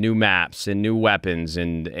added in new maps and new weapons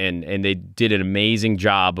and they did an amazing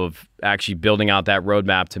job of actually building out that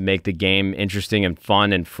roadmap to make the game interesting and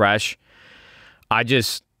fun and fresh. I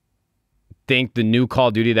just think the new Call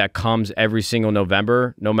of Duty that comes every single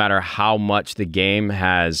November, no matter how much the game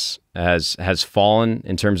has fallen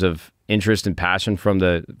in terms of interest and passion from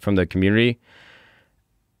the community,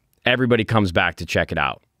 everybody comes back to check it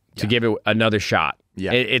out, to give it another shot.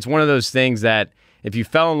 Yeah. It's one of those things that if you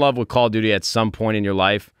fell in love with Call of Duty at some point in your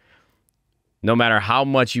life, no matter how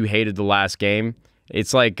much you hated the last game,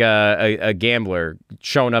 it's like a gambler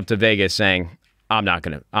showing up to Vegas saying, "I'm not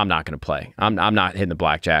gonna play. I'm not hitting the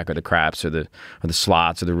blackjack or the craps or the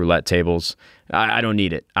slots or the roulette tables. I don't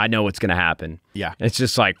need it. I know what's gonna happen." Yeah, it's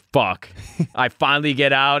just like, fuck. I finally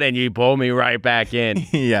get out and you pull me right back in.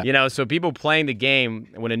 Yeah, so people playing the game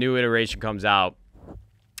when a new iteration comes out,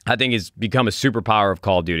 I think it's become a superpower of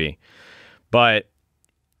Call of Duty. But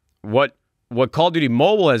what Call of Duty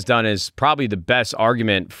Mobile has done is probably the best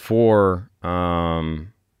argument for the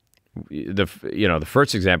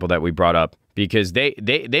first example that we brought up, because they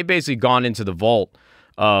basically gone into the vault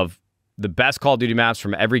of the best Call of Duty maps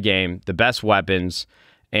from every game, the best weapons,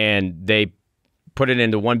 and they put it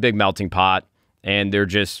into one big melting pot, and they're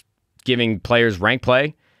just giving players rank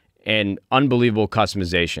play and unbelievable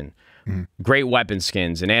customization. Great weapon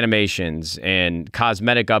skins and animations and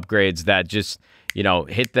cosmetic upgrades that just,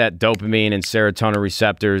 hit that dopamine and serotonin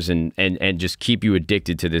receptors and just keep you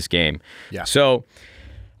addicted to this game. Yeah. So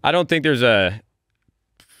I don't think there's a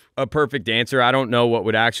perfect answer. I don't know what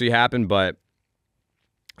would actually happen, but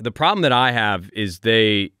the problem that I have is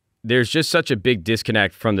there's just such a big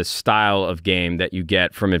disconnect from the style of game that you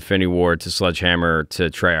get from Infinity Ward to Sledgehammer to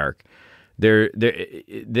Treyarch.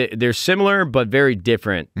 They're similar but very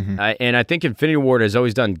different. And I think Infinity Ward has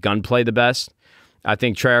always done gunplay the best. I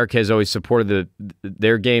think Treyarch has always supported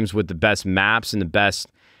their games with the best maps and the best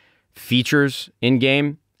features in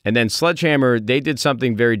game. And then Sledgehammer, they did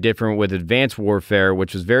something very different with Advanced Warfare,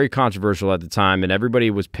 which was very controversial at the time, and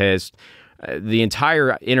everybody was pissed. The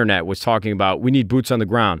entire internet was talking about, we need boots on the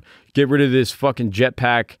ground. Get rid of this fucking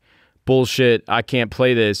jetpack bullshit. I can't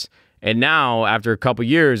play this. And now, after a couple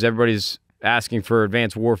years, everybody's asking for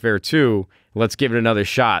Advanced Warfare 2. Let's give it another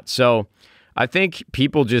shot. So I think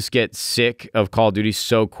people just get sick of Call of Duty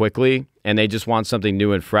so quickly, and they just want something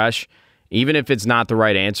new and fresh. Even if it's not the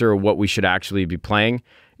right answer or what we should actually be playing,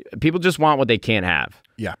 people just want what they can't have.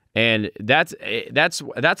 Yeah. And that's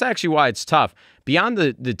actually why it's tough. Beyond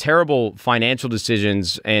the terrible financial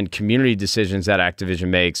decisions and community decisions that Activision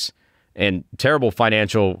makes, and terrible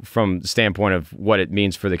financial from the standpoint of what it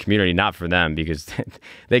means for the community, not for them, because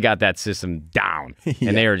they got that system down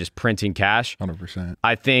and they are just printing cash. 100%.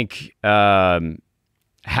 I think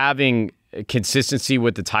having consistency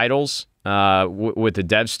with the titles, with the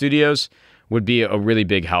dev studios, would be a really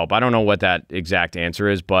big help. I don't know what that exact answer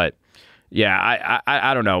is, but yeah,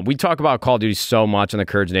 I don't know. We talk about Call of Duty so much on the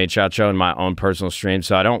Courage Nadeshot show in my own personal stream,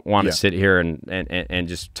 so I don't want to sit here and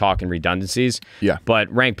just talk in redundancies. Yeah. But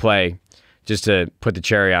rank play, just to put the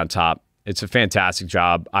cherry on top, it's a fantastic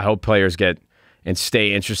job. I hope players get and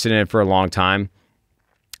stay interested in it for a long time.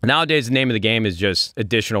 Nowadays, the name of the game is just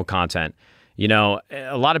additional content.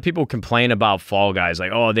 A lot of people complain about Fall Guys,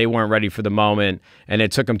 like, oh, they weren't ready for the moment, and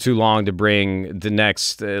it took them too long to bring the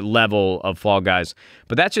next level of Fall Guys.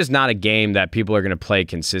 But that's just not a game that people are going to play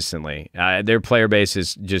consistently. Their player base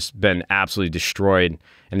has just been absolutely destroyed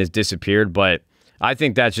and has disappeared. But I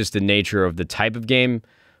think that's just the nature of the type of game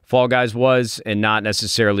Fall Guys was, and not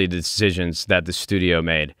necessarily the decisions that the studio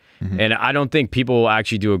made. And I don't think people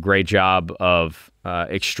actually do a great job of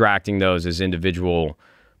extracting those as individual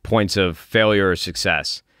points of failure or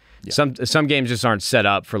success. Yeah. Some games just aren't set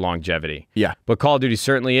up for longevity. Yeah. But Call of Duty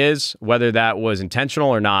certainly is. Whether that was intentional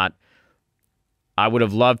or not, I would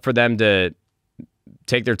have loved for them to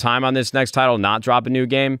take their time on this next title, not drop a new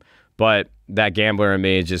game. But that gambler in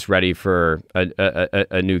me is just ready for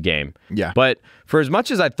a new game. Yeah. But for as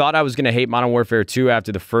much as I thought I was going to hate Modern Warfare 2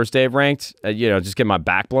 after the first day of Ranked, just get my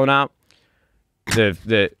back blown out.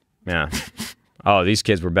 Yeah. Oh, these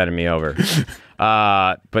kids were betting me over.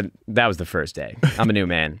 But that was the first day. I'm a new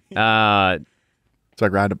man. It's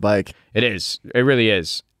like riding a bike. It is. It really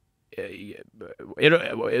is.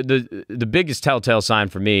 The biggest telltale sign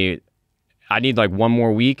for me, I need like one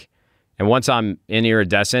more week. And once I'm in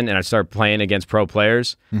iridescent and I start playing against pro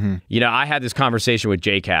players, I had this conversation with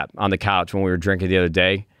JCap on the couch when we were drinking the other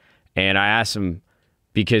day. And I asked him,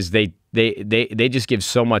 because they just give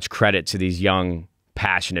so much credit to these young,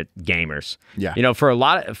 passionate gamers. Yeah. For a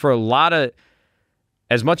lot of,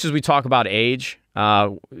 as much as we talk about age,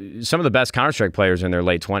 some of the best Counter-Strike players are in their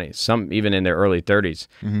late 20s, some even in their early 30s.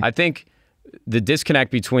 I think the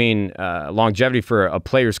disconnect between longevity for a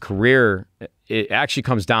player's career, it actually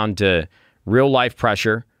comes down to real life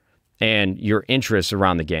pressure and your interests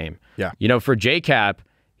around the game. Yeah. For JCap,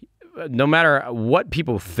 no matter what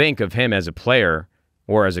people think of him as a player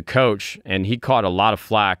or as a coach, and he caught a lot of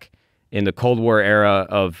flack in the Cold War era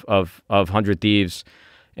of 100 Thieves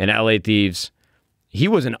and LA Thieves, he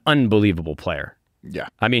was an unbelievable player. Yeah.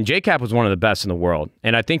 I mean, JCap was one of the best in the world,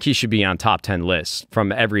 and I think he should be on top 10 lists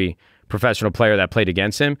from every professional player that played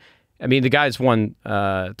against him. I mean, the guy's won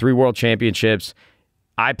 3 world championships.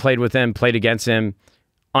 I played with him, played against him.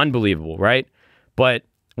 Unbelievable, right? But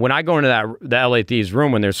when I go into the LA Thieves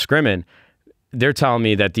room when they're scrimming, they're telling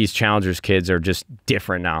me that these Challengers kids are just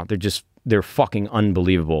different now. They're fucking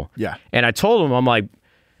unbelievable. Yeah. And I told him, I'm like,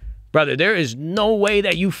 brother, there is no way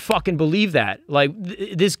that you fucking believe that. Like,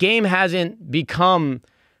 this game hasn't become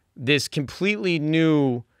this completely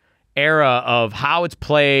new era of how it's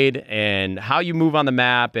played and how you move on the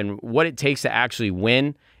map and what it takes to actually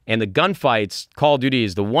win. And the gunfights, Call of Duty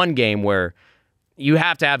is the one game where you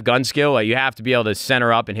have to have gun skill. Like, you have to be able to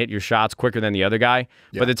center up and hit your shots quicker than the other guy.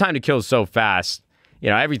 Yeah. But the time to kill is so fast,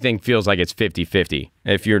 everything feels like it's 50-50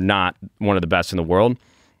 if you're not one of the best in the world.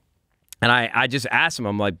 And I just asked him,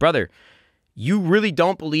 I'm like, brother, you really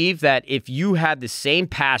don't believe that if you had the same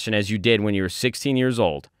passion as you did when you were 16 years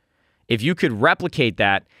old, if you could replicate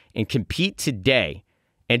that and compete today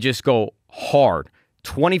and just go hard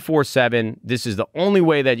 24/7, this is the only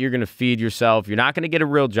way that you're going to feed yourself. You're not going to get a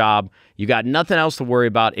real job. You got nothing else to worry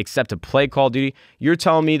about except to play Call of Duty. You're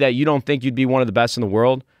telling me that you don't think you'd be one of the best in the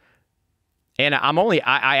world? And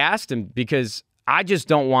I asked him because I just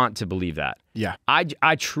don't want to believe that. Yeah.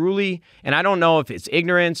 I truly, and I don't know if it's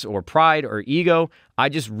ignorance or pride or ego, I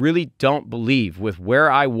just really don't believe with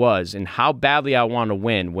where I was and how badly I wanted to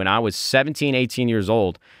win when I was 17, 18 years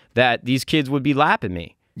old, that these kids would be lapping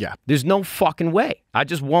me. Yeah. There's no fucking way.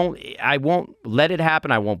 I won't let it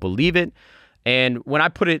happen. I won't believe it. And when I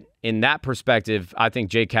put it in that perspective, I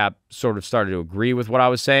think JCap sort of started to agree with what I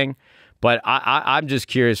was saying. But I'm just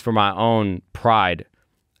curious for my own pride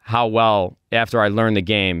how well, after I learn the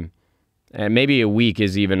game, and maybe a week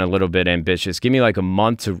is even a little bit ambitious. Give me like a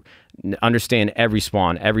month to understand every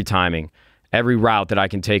spawn, every timing, every route that I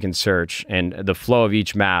can take and search, and the flow of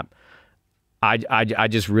each map. I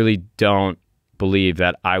just really don't believe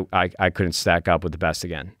that I couldn't stack up with the best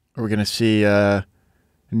again. Are we going to see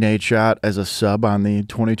Nadeshot as a sub on the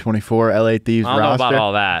 2024 LA Thieves roster? I don't know about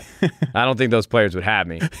all that. I don't think those players would have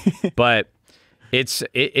me. But it's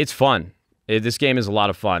fun. This game is a lot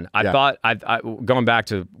of fun. I thought, going back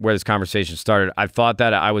to where this conversation started, I thought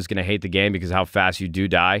that I was going to hate the game because of how fast you do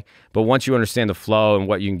die. But once you understand the flow and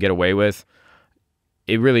what you can get away with,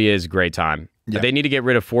 it really is a great time. Yeah. They need to get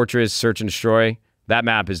rid of Fortress, Search and Destroy. That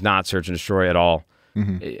map is not Search and Destroy at all.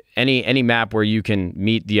 Mm-hmm. Any map where you can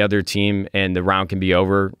meet the other team and the round can be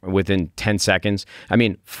over within 10 seconds. I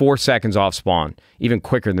mean, 4 seconds off spawn, even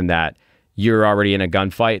quicker than that, you're already in a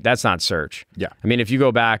gunfight. That's not Search. Yeah. I mean, if you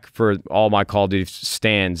go back for all my Call of Duty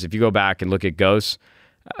stands, if you go back and look at Ghosts,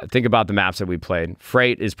 think about the maps that we played.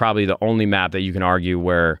 Freight is probably the only map that you can argue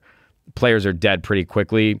where players are dead pretty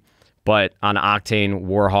quickly. But on Octane,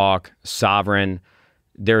 Warhawk, Sovereign,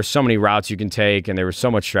 there are so many routes you can take, and there was so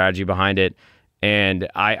much strategy behind it. And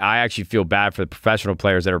I actually feel bad for the professional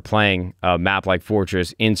players that are playing a map like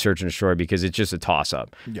Fortress in Search and Destroy because it's just a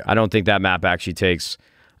toss-up. Yeah. I don't think that map actually takes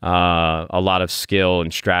a lot of skill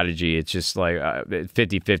and strategy. It's just like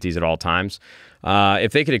 50-50s at all times.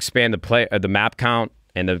 If they could expand the map count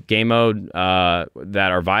and the game mode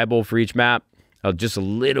that are viable for each map just a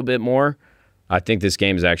little bit more, I think this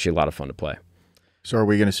game is actually a lot of fun to play. So are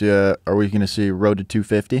we gonna see Road to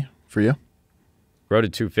 250 for you? Road to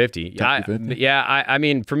 250. I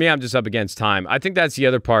mean, for me, I'm just up against time. I think that's the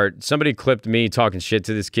other part. Somebody clipped me talking shit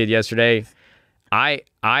to this kid yesterday.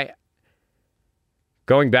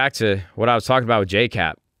 Going back to what I was talking about with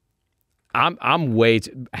JCap, I'm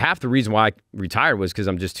half the reason why I retired was because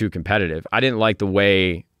I'm just too competitive. I didn't like the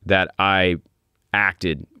way that I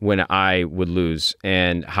acted when I would lose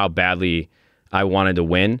and how badly I wanted to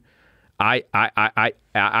win. I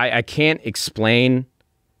can't explain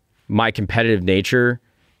my competitive nature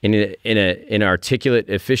in an articulate,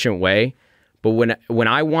 efficient way, but when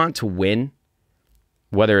I want to win,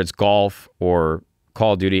 whether it's golf or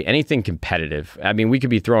Call of Duty, anything competitive. I mean, we could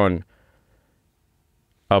be throwing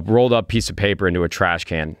a rolled up piece of paper into a trash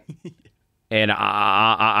can, and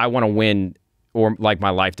I want to win, or like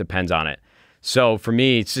my life depends on it. So for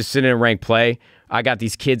me, it's just sitting in ranked play. I got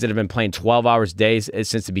these kids that have been playing 12 hours a day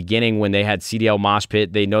since the beginning when they had CDL Mosh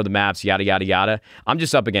Pit. They know the maps, yada, yada, yada. I'm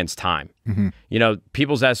just up against time. You know,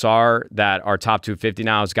 people's SR that are top 250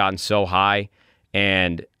 now has gotten so high,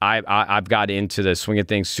 and I've got into the swing of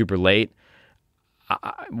things super late.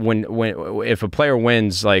 If a player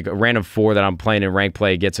wins, like a random 4 that I'm playing in ranked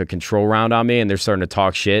play gets a control round on me and they're starting to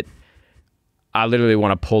talk shit, I literally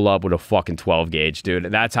want to pull up with a fucking 12 gauge, dude.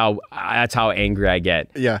 That's how angry I get.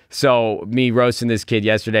 Yeah. So me roasting this kid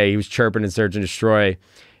yesterday, he was chirping and search and destroy,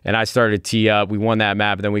 and I started to tee up. We won that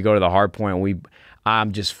map, and then we go to the hard point, and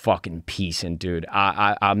I'm just fucking piecing, dude.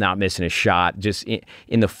 I'm not missing a shot, just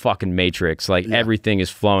in the fucking matrix. Like everything is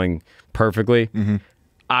flowing perfectly.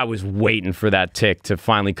 I was waiting for that tick to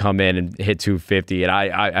finally come in and hit 250, and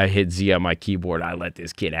I hit Z on my keyboard. I let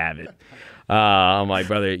this kid have it. I'm like,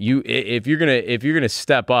 brother, if you're gonna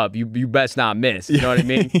step up, you best not miss. You know what I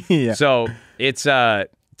mean? Yeah. So it's top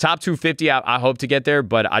 250. I hope to get there,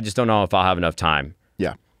 but I just don't know if I'll have enough time.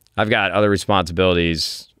 Yeah. I've got other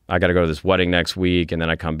responsibilities. I got to go to this wedding next week, and then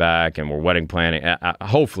I come back, and we're wedding planning.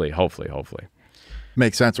 Hopefully.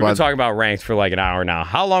 Makes sense. We've been talking about ranked for like an hour now.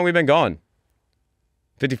 How long we been going?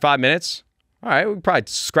 55 minutes? All right, we can probably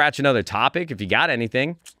scratch another topic if you got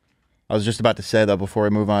anything. I was just about to say that before we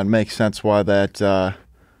move on. It makes sense why that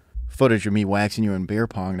footage of me waxing you in beer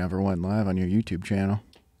pong never went live on your YouTube channel.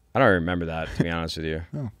 I don't remember that, to be honest with you.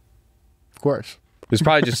 Oh, of course. It was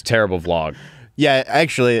probably just a terrible vlog. Yeah,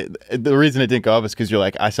 actually, the reason it didn't go up is because you're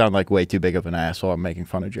like, I sound like way too big of an asshole. I'm making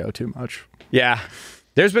fun of Joe too much. Yeah.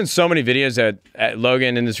 There's been so many videos that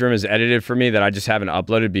Logan in this room has edited for me that I just haven't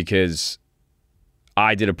uploaded because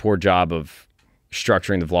I did a poor job of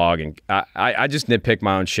structuring the vlog, and I just nitpick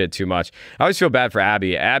my own shit too much. I always feel bad for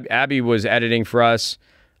Abby. Abby was editing for us.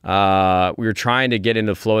 We were trying to get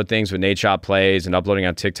into the flow of things with Nadeshot Plays and uploading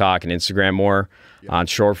on TikTok and Instagram more on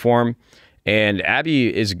short form. And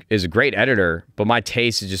Abby is a great editor, but my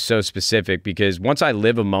taste is just so specific because once I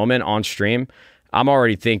live a moment on stream, I'm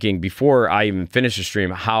already thinking before I even finish the stream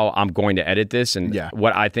how I'm going to edit this and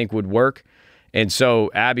what I think would work. And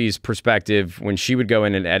so Abby's perspective, when she would go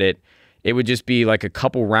in and edit, it would just be like a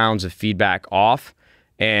couple rounds of feedback off,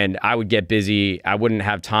 and I would get busy. I wouldn't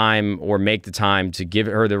have time or make the time to give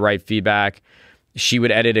her the right feedback. She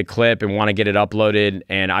would edit a clip and want to get it uploaded,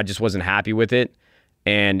 and I just wasn't happy with it.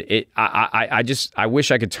 And I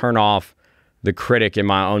wish I could turn off the critic in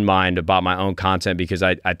my own mind about my own content because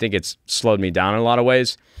I think it's slowed me down in a lot of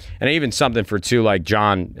ways. And even something for too, like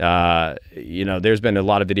John, you know, there's been a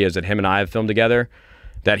lot of videos that him and I have filmed together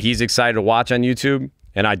that he's excited to watch on YouTube,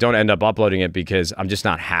 and I don't end up uploading it because I'm just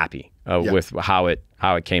not happy with how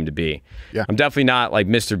it came to be. Yeah. I'm definitely not like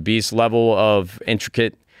Mr. Beast level of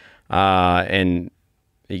intricate, and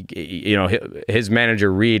you know, his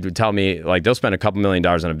manager Reed would tell me like they'll spend a couple $1 million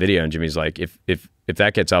on a video, and Jimmy's like, if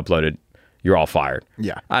that gets uploaded, you're all fired.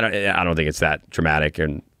 Yeah, I don't think it's that dramatic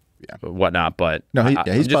and whatnot, but no,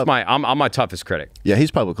 he's just I'm my toughest critic. Yeah,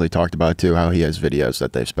 he's publicly talked about too how he has videos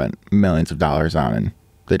that they've spent millions of dollars on and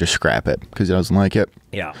they just scrap it because he doesn't like it.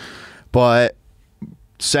 Yeah, but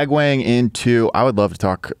segueing into, I would love to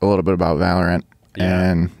talk a little bit about Valorant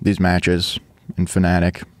and these matches and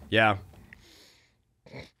Fnatic. Yeah.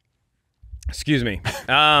 Excuse me.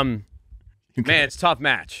 Man, it's a tough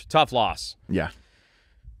match, tough loss. Yeah.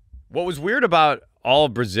 What was weird about all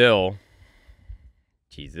of Brazil,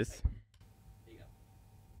 Jesus.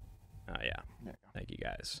 Oh, yeah. Thank you,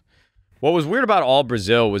 guys. What was weird about all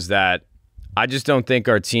Brazil was that I just don't think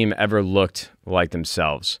our team ever looked like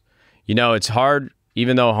themselves. You know, it's hard,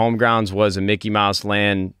 even though Home Grounds was a Mickey Mouse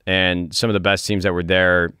land and some of the best teams that were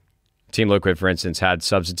there, Team Liquid, for instance, had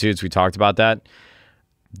substitutes. We talked about that.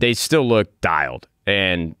 They still looked dialed,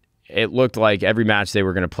 and it looked like every match they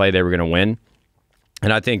were going to play, they were going to win.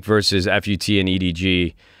 And I think versus FUT and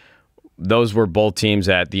EDG, those were both teams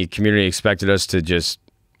that the community expected us to just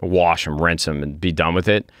wash them, rinse them, and be done with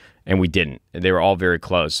it. And we didn't. They were all very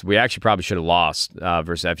close. We actually probably should have lost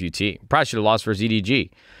versus FUT. Probably should have lost versus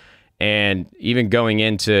EDG. And even going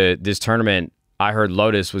into this tournament, I heard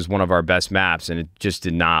Lotus was one of our best maps, and it just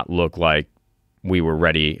did not look like we were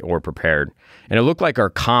ready or prepared. And it looked like our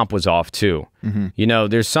comp was off too. You know,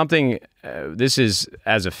 there's something, this is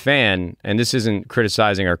as a fan, and this isn't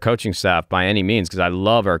criticizing our coaching staff by any means, because I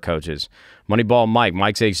love our coaches. Moneyball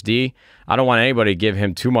Mike's HD, I don't want anybody to give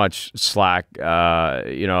him too much slack.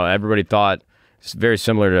 You know, everybody thought it's very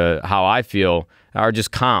similar to how I feel. Our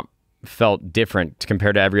just comp felt different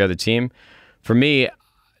compared to every other team. For me,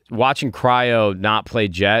 watching Cryo not play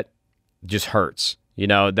Jet just hurts. You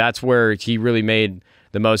know, that's where he really made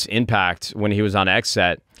the most impact when he was on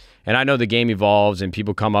XSET. And I know the game evolves and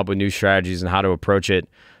people come up with new strategies and how to approach it,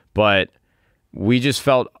 but we just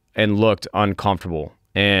felt and looked uncomfortable,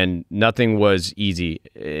 and nothing was easy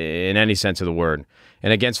in any sense of the word.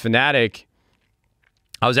 And against Fnatic,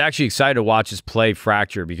 I was actually excited to watch us play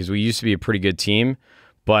Fracture, because we used to be a pretty good team,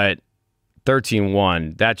 but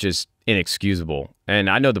 13-1, that's just inexcusable. And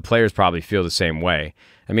I know the players probably feel the same way.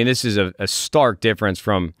 I mean, this is a stark difference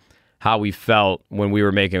from how we felt when we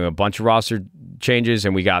were making a bunch of roster changes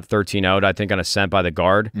and we got 13-0'd, I think, on Ascent by the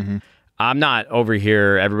guard. I'm not over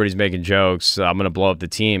here, everybody's making jokes, I'm going to blow up the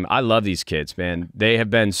team. I love these kids, man. They have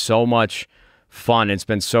been so much fun. It's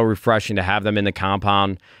been so refreshing to have them in the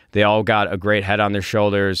compound. They all got a great head on their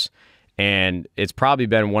shoulders. And it's probably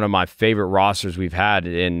been one of my favorite rosters we've had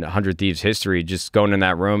in 100 Thieves history, just going in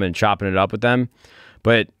that room and chopping it up with them.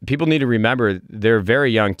 But people need to remember they're a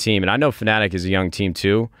very young team. And I know Fnatic is a young team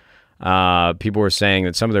too. People were saying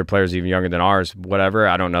that some of their players are even younger than ours, whatever.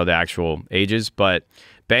 I don't know the actual ages, but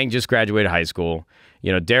Bang just graduated high school.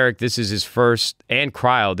 You know, Derek, this is his first, and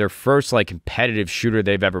Cryo, their first like competitive shooter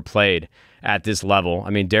they've ever played at this level. I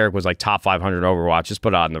mean, Derek was like top 500 Overwatch, just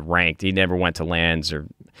put out in the ranked. He never went to LANs or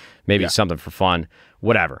maybe something for fun,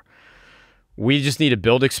 whatever. We just need to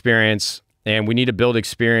build experience, and we need to build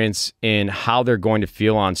experience in how they're going to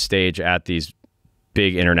feel on stage at these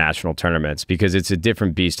big international tournaments, because it's a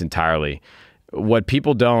different beast entirely. What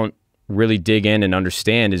people don't really dig in and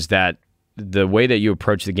understand is that the way that you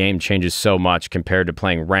approach the game changes so much compared to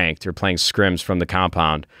playing ranked or playing scrims from the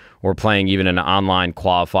compound or playing even an online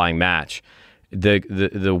qualifying match.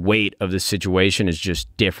 The weight of the situation is just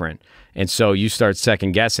different. And so you start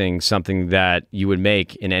second guessing something that you would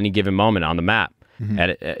make in any given moment on the map.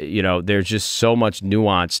 You know, there's just so much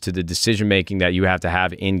nuance to the decision making that you have to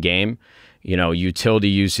have in game. You know, utility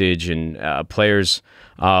usage and players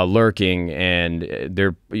lurking, and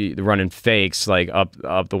they're running fakes like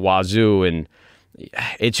up the wazoo, and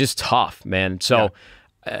it's just tough, man. So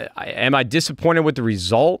am I disappointed with the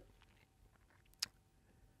result?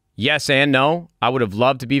 Yes and no. I would have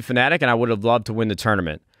loved to be Fnatic, and I would have loved to win the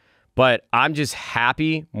tournament. But I'm just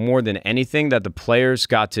happy more than anything that the players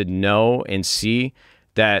got to know and see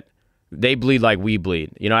that they bleed like we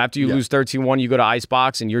bleed. You know, after you lose 13-1, you go to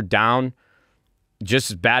Icebox and you're down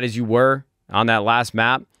just as bad as you were on that last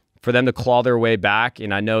map. For them to claw their way back,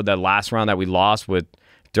 and I know that last round that we lost with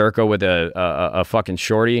Durko with a fucking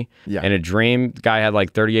shorty and a dream, the guy had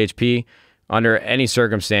like 30 HP. Under any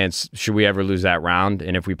circumstance, should we ever lose that round,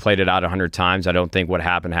 and if we played it out 100 times, I don't think what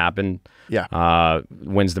happened.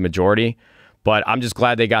 Wins the majority. But I'm just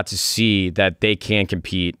glad they got to see that they can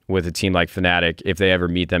compete with a team like Fnatic if they ever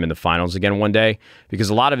meet them in the finals again one day, because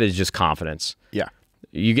a lot of it is just confidence.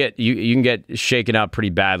 You can get shaken up pretty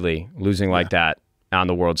badly losing like that on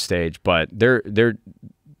the world stage, but they're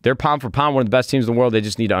pound for pound one of the best teams in the world. They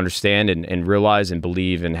just need to understand and realize and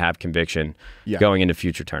believe and have conviction going into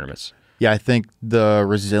future tournaments. Yeah, I think the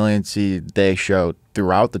resiliency they showed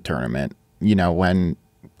throughout the tournament, you know, when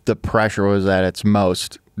the pressure was at its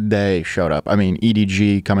most, they showed up. I mean,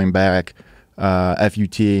 EDG coming back,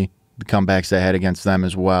 FUT, the comebacks they had against them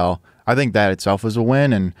as well. I think that itself was a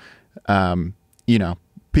win, and you know,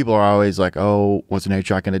 people are always like, oh, what's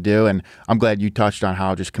Nadeshot going to do? And I'm glad you touched on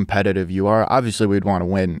how just competitive you are. Obviously, we'd want to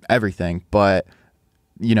win everything, but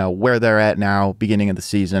you know, where they're at now, beginning of the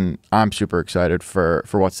season, I'm super excited for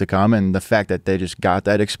what's to come. And the fact that they just got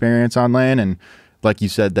that experience on lane, and like you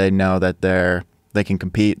said, they know that they can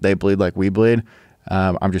compete, they bleed like we bleed.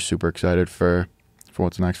 I'm just super excited for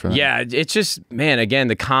what's next for them. Yeah, it's just, man, again,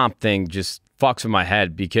 the comp thing just fucks with my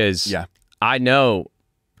head, because I know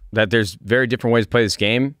that there's very different ways to play this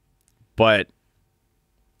game, but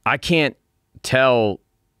I can't tell.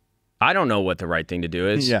 I don't know what the right thing to do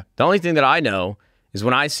is. The only thing that I know is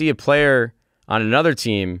when I see a player on another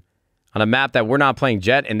team on a map that we're not playing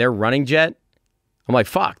Jet and they're running Jet, I'm like,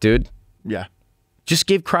 fuck, dude. just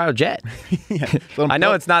give cryojet. I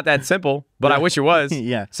know it's not that simple, but I wish it was.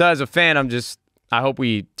 Yeah. So as a fan, I hope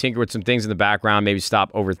we tinker with some things in the background, maybe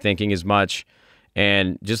stop overthinking as much,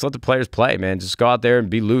 and just let the players play, man. Just go out there and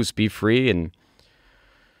be loose, be free, and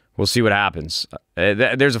we'll see what happens.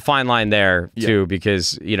 There's a fine line there, too,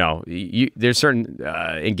 because, there's certain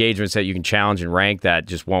engagements that you can challenge and rank that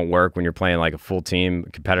just won't work when you're playing like a full team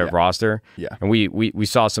competitive roster. Yeah. And we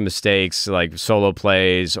saw some mistakes, like solo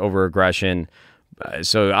plays, over-aggression.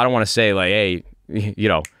 So I don't want to say, like, hey,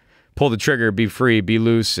 pull the trigger, be free, be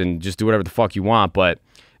loose, and just do whatever the fuck you want, but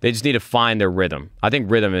they just need to find their rhythm. I think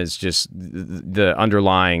rhythm is just the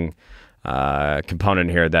underlying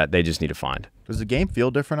component here that they just need to find. Does the game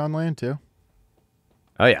feel different on land too?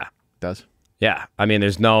 Oh yeah, it does. Yeah, I mean,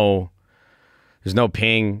 there's no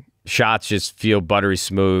ping. Shots just feel buttery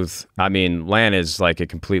smooth. I mean, LAN is like a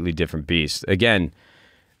completely different beast. Again,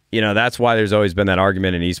 that's why there's always been that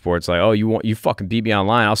argument in esports, like, oh, you fucking beat me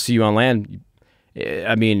online, I'll see you on LAN.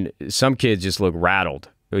 I mean, some kids just look rattled.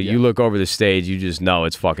 You look over the stage, you just know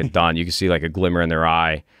it's fucking done. You can see like a glimmer in their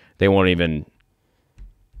eye. They won't even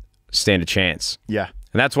stand a chance. Yeah.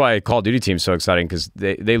 And that's why Call of Duty team's so exciting, because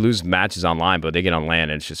they lose matches online, but they get on LAN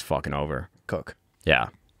and it's just fucking over. Cook. Yeah.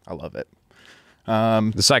 I love it.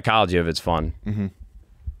 The psychology of it's fun. Mm-hmm.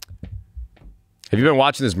 Have you been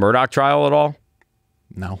watching this Murdaugh trial at all?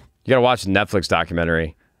 No. You got to watch the Netflix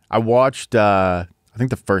documentary. I watched, I think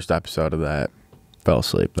the first episode of that. Fell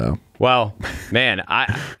asleep though. Well, man,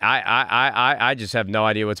 I just have no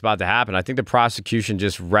idea what's about to happen. I think the prosecution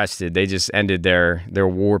just rested. They just ended their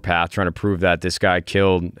war path, trying to prove that this guy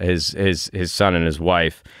killed his son and his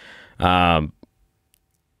wife.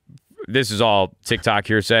 This is all TikTok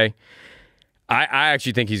hearsay. I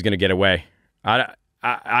actually think he's going to get away.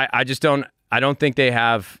 I just don't. I don't think they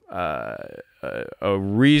have a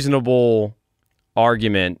reasonable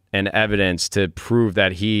argument and evidence to prove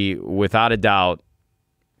that he, without a doubt,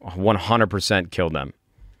 100% killed them.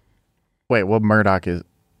 Wait, what Murdaugh is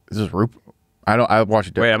this Rupert? I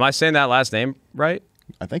watched it. Wait, am I saying that last name right?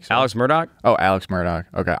 I think so. Alex Murdaugh? Oh, Alex Murdaugh.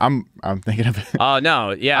 Okay, I'm thinking of it. Oh no,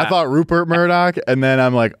 yeah. I thought Rupert Murdoch, and then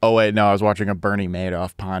I'm like, oh wait, no, I was watching a Bernie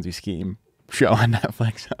Madoff Ponzi scheme show on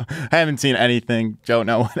Netflix. I haven't seen anything. Don't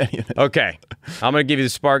know what any of it. Okay, I'm gonna give you the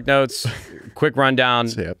Spark Notes. Quick rundown.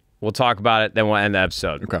 We'll talk about it, then we'll end the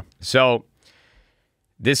episode. Okay. So,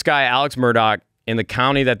 this guy, Alex Murdaugh, in the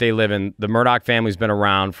county that they live in, the Murdaugh family's been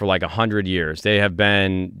around for like 100 years. They have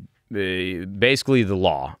been basically the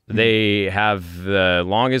law. Mm-hmm. They have the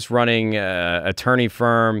longest running attorney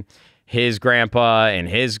firm. His grandpa and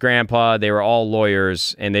his grandpa, they were all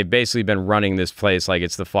lawyers, and they've basically been running this place like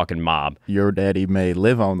it's the fucking mob. Your daddy may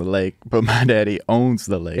live on the lake, but my daddy owns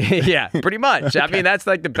the lake. Yeah, pretty much. Okay. I mean, that's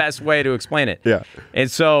like the best way to explain it. Yeah.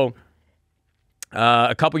 And so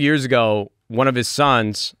a couple years ago, one of his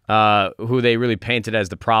sons, who they really painted as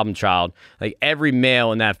the problem child, like every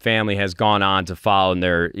male in that family has gone on to follow in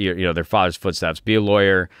their father's footsteps, be a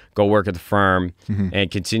lawyer, go work at the firm,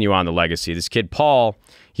 and continue on the legacy. This kid, Paul,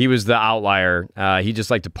 he was the outlier. He just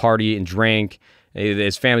liked to party and drink.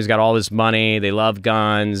 His family's got all this money. They love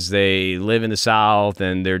guns. They live in the South,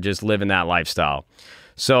 and they're just living that lifestyle.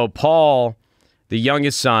 So Paul, the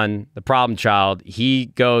youngest son, the problem child, he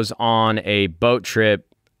goes on a boat trip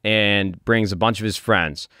and brings a bunch of his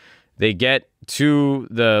friends. They get to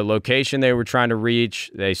the location they were trying to reach.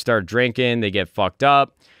 They start drinking. They get fucked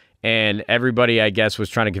up. And everybody, I guess, was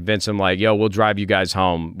trying to convince him, like, yo, we'll drive you guys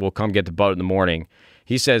home. We'll come get the boat in the morning.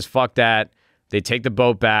 He says, fuck that. They take the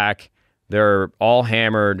boat back. They're all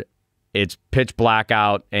hammered. It's pitch black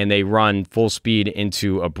out, and they run full speed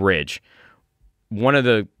into a bridge. One of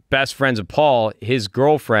the best friends of Paul, his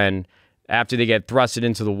girlfriend, after they get thrusted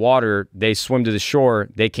into the water, they swim to the shore.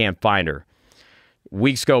 They can't find her.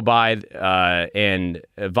 Weeks go by, and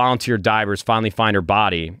volunteer divers finally find her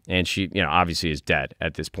body, and she, obviously is dead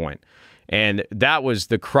at this point. And that was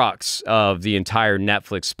the crux of the entire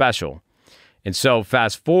Netflix special. And so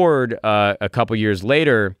fast forward a couple years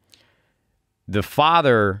later, the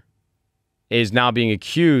father is now being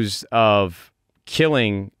accused of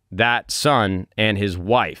killing that son and his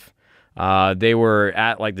wife. They were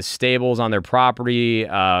at like the stables on their property.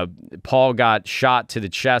 Paul got shot to the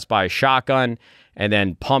chest by a shotgun and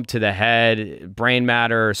then pumped to the head, brain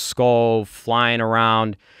matter, skull flying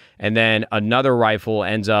around. And then another rifle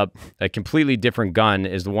ends up, a completely different gun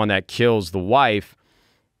is the one that kills the wife.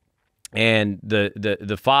 And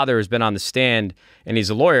the father has been on the stand, and he's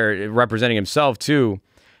a lawyer representing himself too.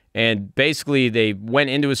 And basically they went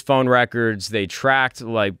into his phone records, they tracked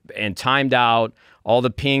and timed out all the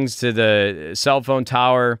pings to the cell phone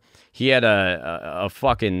tower. He had a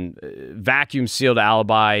fucking vacuum sealed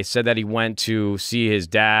alibi, said that he went to see his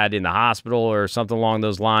dad in the hospital or something along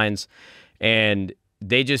those lines. And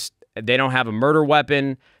they don't have a murder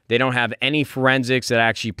weapon. They don't have any forensics that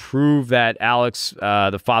actually prove that Alex,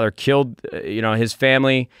 the father, killed, his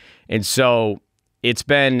family. And so it's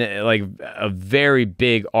been like a very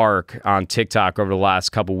big arc on TikTok over the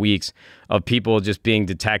last couple weeks of people just being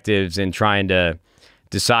detectives and trying to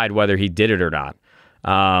decide whether he did it or not.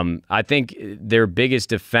 I think their biggest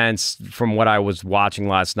defense from what I was watching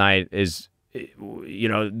last night is,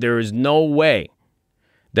 there is no way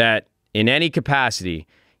that in any capacity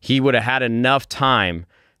he would have had enough time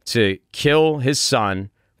to kill his son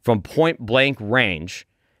from point blank range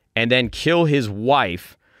and then kill his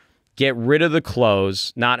wife, get rid of the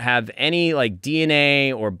clothes, not have any like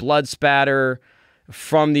DNA or blood spatter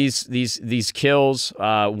from these kills.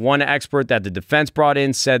 One expert that the defense brought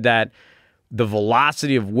in said that the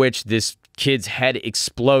velocity of which this kid's head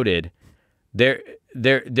exploded,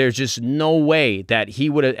 there's just no way that he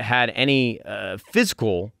would have had any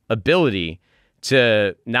physical ability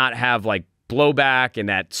to not have like blowback and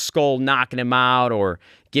that skull knocking him out or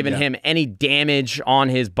giving him any damage on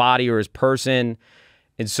his body or his person.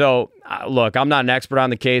 And so, look, I'm not an expert on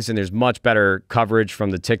the case, and there's much better coverage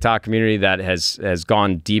from the TikTok community that has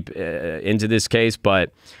gone deep into this case,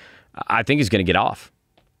 but I think he's going to get off.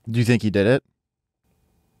 Do you think he did it?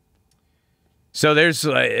 So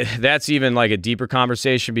that's even like a deeper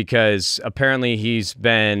conversation because apparently he's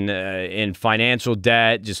been in financial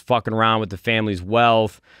debt, just fucking around with the family's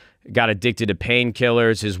wealth, got addicted to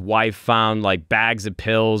painkillers. His wife found like bags of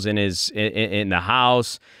pills in the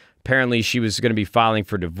house. Apparently she was going to be filing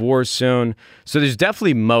for divorce soon. So there's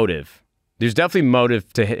definitely motive. There's definitely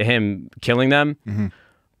motive to him killing them. Mm-hmm.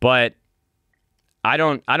 But I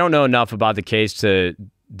don't know enough about the case to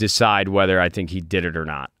decide whether I think he did it or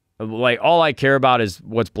not. Like, all I care about is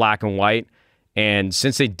what's black and white. And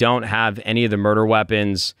since they don't have any of the murder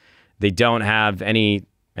weapons, they don't have any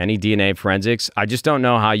DNA forensics, I just don't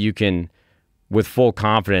know how you can, with full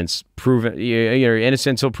confidence, prove you're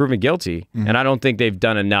innocent until proven guilty. Mm-hmm. And I don't think they've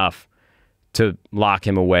done enough to lock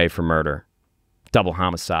him away for murder. Double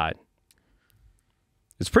homicide.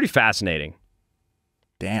 It's pretty fascinating.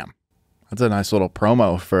 Damn. That's a nice little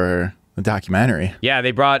promo for the documentary. Yeah,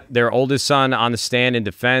 they brought their oldest son on the stand in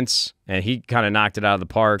defense, and he kind of knocked it out of the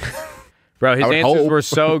park. Bro, his answers were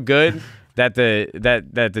so good that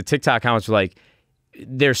the TikTok comments were like,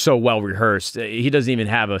 they're so well rehearsed. He doesn't even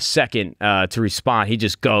have a second to respond. He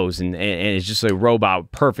just goes and it's just a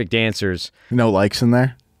robot. Perfect answers. No likes in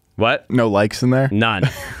there? What? No likes in there? None.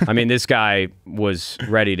 I mean, this guy was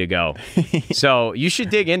ready to go. So you should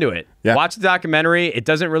dig into it. Yeah. Watch the documentary. It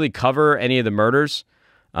doesn't really cover any of the murders.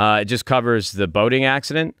 It just covers the boating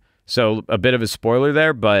accident. So a bit of a spoiler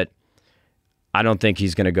there, but I don't think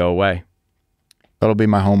he's going to go away. That'll be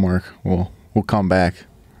my homework. We'll come back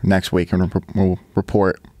next week and we'll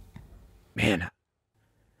report. Man,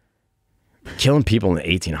 killing people in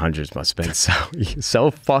the 1800s must have been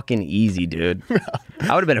so fucking easy, dude.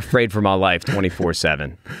 I would have been afraid for my life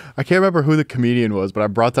 24/7. I can't remember who the comedian was, but I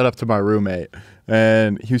brought that up to my roommate,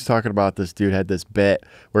 and he was talking about this dude had this bit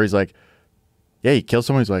where he's like, yeah, he killed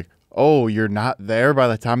someone. He's like, oh, you're not there by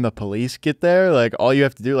the time the police get there? Like, all you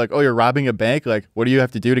have to do, like, oh, you're robbing a bank? Like, what do you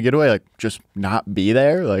have to do to get away? Like, just not be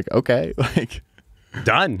there? Like, okay. Like,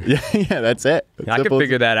 done. Yeah, that's it. I can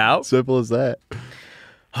figure that out. Simple as that.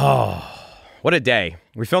 Oh, what a day.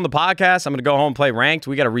 We filmed the podcast. I'm going to go home and play Ranked.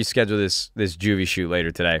 We got to reschedule this Juvee shoot later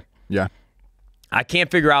today. Yeah. I can't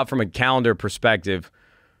figure out from a calendar perspective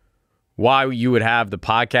why you would have the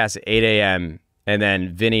podcast at 8 a.m. and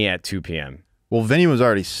then Vinny at 2 p.m. Well, Vinny was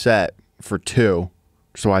already set for 2,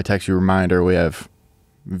 so I text you a reminder. We have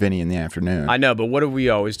Vinny in the afternoon. I know, but what have we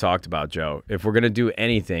always talked about, Joe? If we're going to do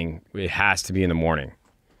anything, it has to be in the morning.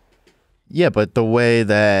 Yeah, but the way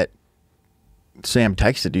that Sam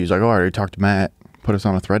texted you, he's like, oh, I already talked to Matt, put us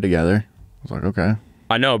on a thread together. I was like, okay.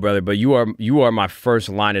 I know, brother, but you are my first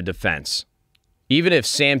line of defense. Even if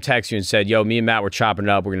Sam texts you and said, yo, me and Matt were chopping it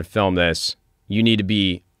up, we're going to film this, you need to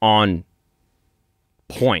be on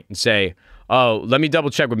point and say, oh, let me double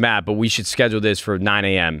check with Matt, but we should schedule this for 9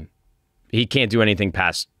 a.m. He can't do anything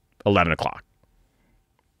past 11 o'clock.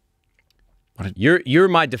 You're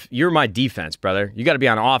my defense, brother. You got to be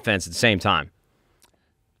on offense at the same time.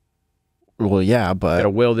 Well, yeah, but got to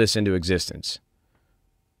will this into existence.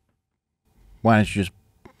 Why didn't you just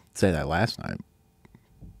say that last night?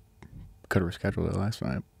 Could have rescheduled it last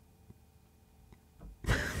night.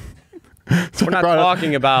 We're not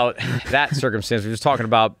talking about that circumstance. We're just talking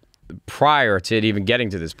about prior to it even getting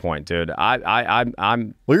to this point, dude.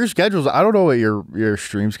 I'm well, your schedules, I don't know what your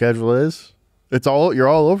stream schedule is. You're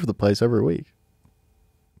all over the place every week.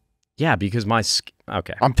 Yeah, because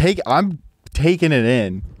okay. I'm taking it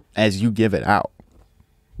in as you give it out.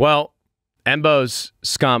 Well, Embo's,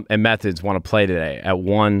 Scump, and Methods want to play today at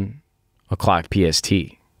 1 o'clock PST.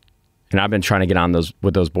 And I've been trying to get on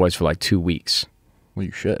with those boys for like 2 weeks. Well,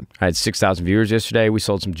 you should. I had 6,000 viewers yesterday. We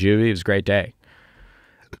sold some Juvee. It was a great day.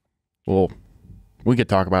 Well, we could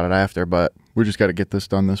talk about it after, but we just got to get this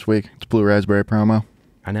done this week. It's Blue Raspberry promo.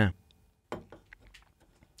 I know.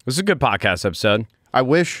 This is a good podcast episode. I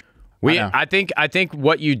wish... I think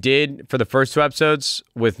what you did for the first 2 episodes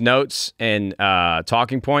with notes and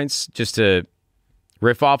talking points just to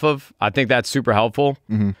riff off of, I think that's super helpful.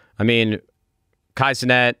 Mm-hmm. I mean,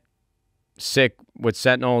 Cenat, SicK with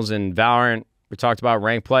Sentinels and Valorant. We talked about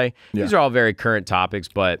rank play. Yeah. These are all very current topics,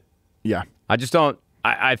 but yeah, I just don't.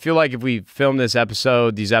 I feel like if we film these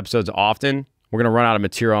episodes often, we're gonna run out of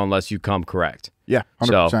material unless you come correct. Yeah,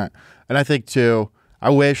 100%. And I think too, I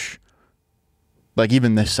wish. Like,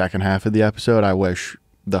 even this second half of the episode, I wish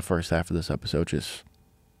the first half of this episode just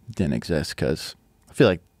didn't exist, because I feel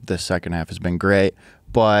like the second half has been great.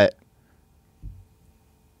 But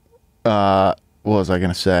what was I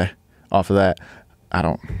going to say off of that? I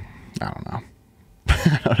don't know.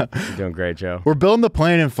 You're doing great, Joe. We're building the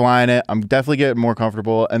plane and flying it. I'm definitely getting more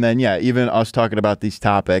comfortable. And then, yeah, even us talking about these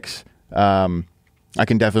topics, I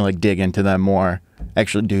can definitely dig into them more,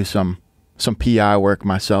 actually do some PI work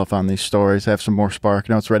myself on these stories, have some more spark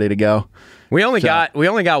notes ready to go. We only got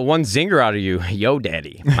one zinger out of you. Yo,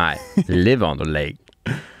 daddy might live on the lake,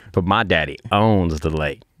 but my daddy owns the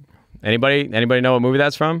lake. Anybody know what movie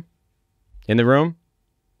that's from? In the room?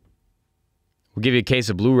 We'll give you a case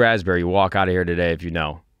of Blue Raspberry. You walk out of here today if you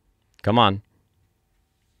know. Come on.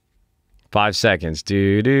 5 seconds.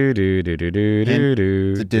 Do do do do do do do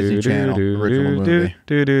do. It's a Disney Channel original movie.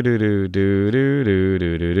 Do do do do do do do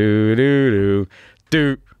do do do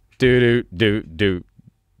do do do do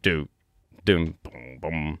do do boom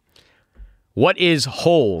boom. What is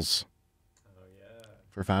Holes?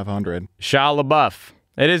 For 500. Shia LaBeouf.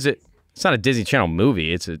 It's not a Disney Channel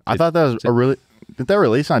movie. I thought that was a really. Did that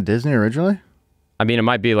release on Disney originally? I mean, it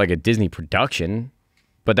might be like a Disney production,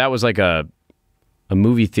 but that was like a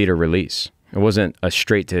movie theater release. It wasn't a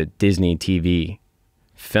straight to Disney TV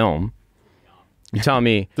film. You telling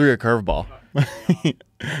me? Threw a curveball.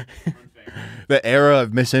 The era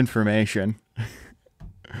of misinformation.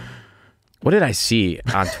 What did I see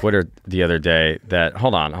on Twitter the other day that,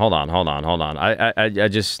 hold on. I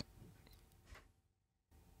just,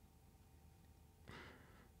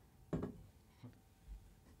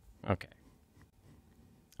 okay.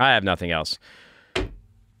 I have nothing else.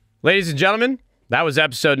 Ladies and gentlemen, that was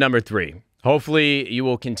episode number 3. Hopefully you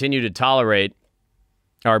will continue to tolerate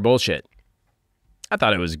our bullshit. I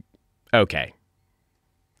thought it was okay.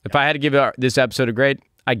 If I had to give this episode a grade,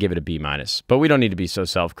 I'd give it a B-. But we don't need to be so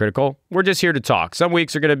self-critical. We're just here to talk. Some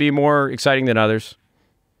weeks are going to be more exciting than others.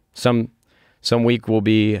 Some week will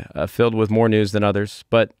be filled with more news than others.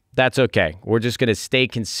 But that's okay. We're just going to stay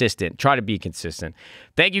consistent. Try to be consistent.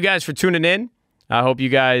 Thank you guys for tuning in. I hope you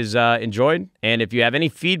guys enjoyed. And if you have any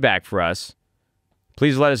feedback for us,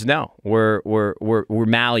 please let us know. We're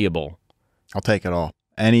malleable. I'll take it all.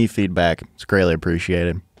 Any feedback, it's greatly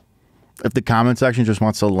appreciated. If the comment section just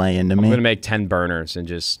wants to lay into me, I'm going to make 10 burners and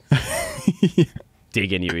just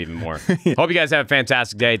dig in you even more. Hope you guys have a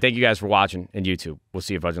fantastic day. Thank you guys for watching and YouTube. We'll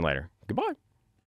see you fudging later. Goodbye.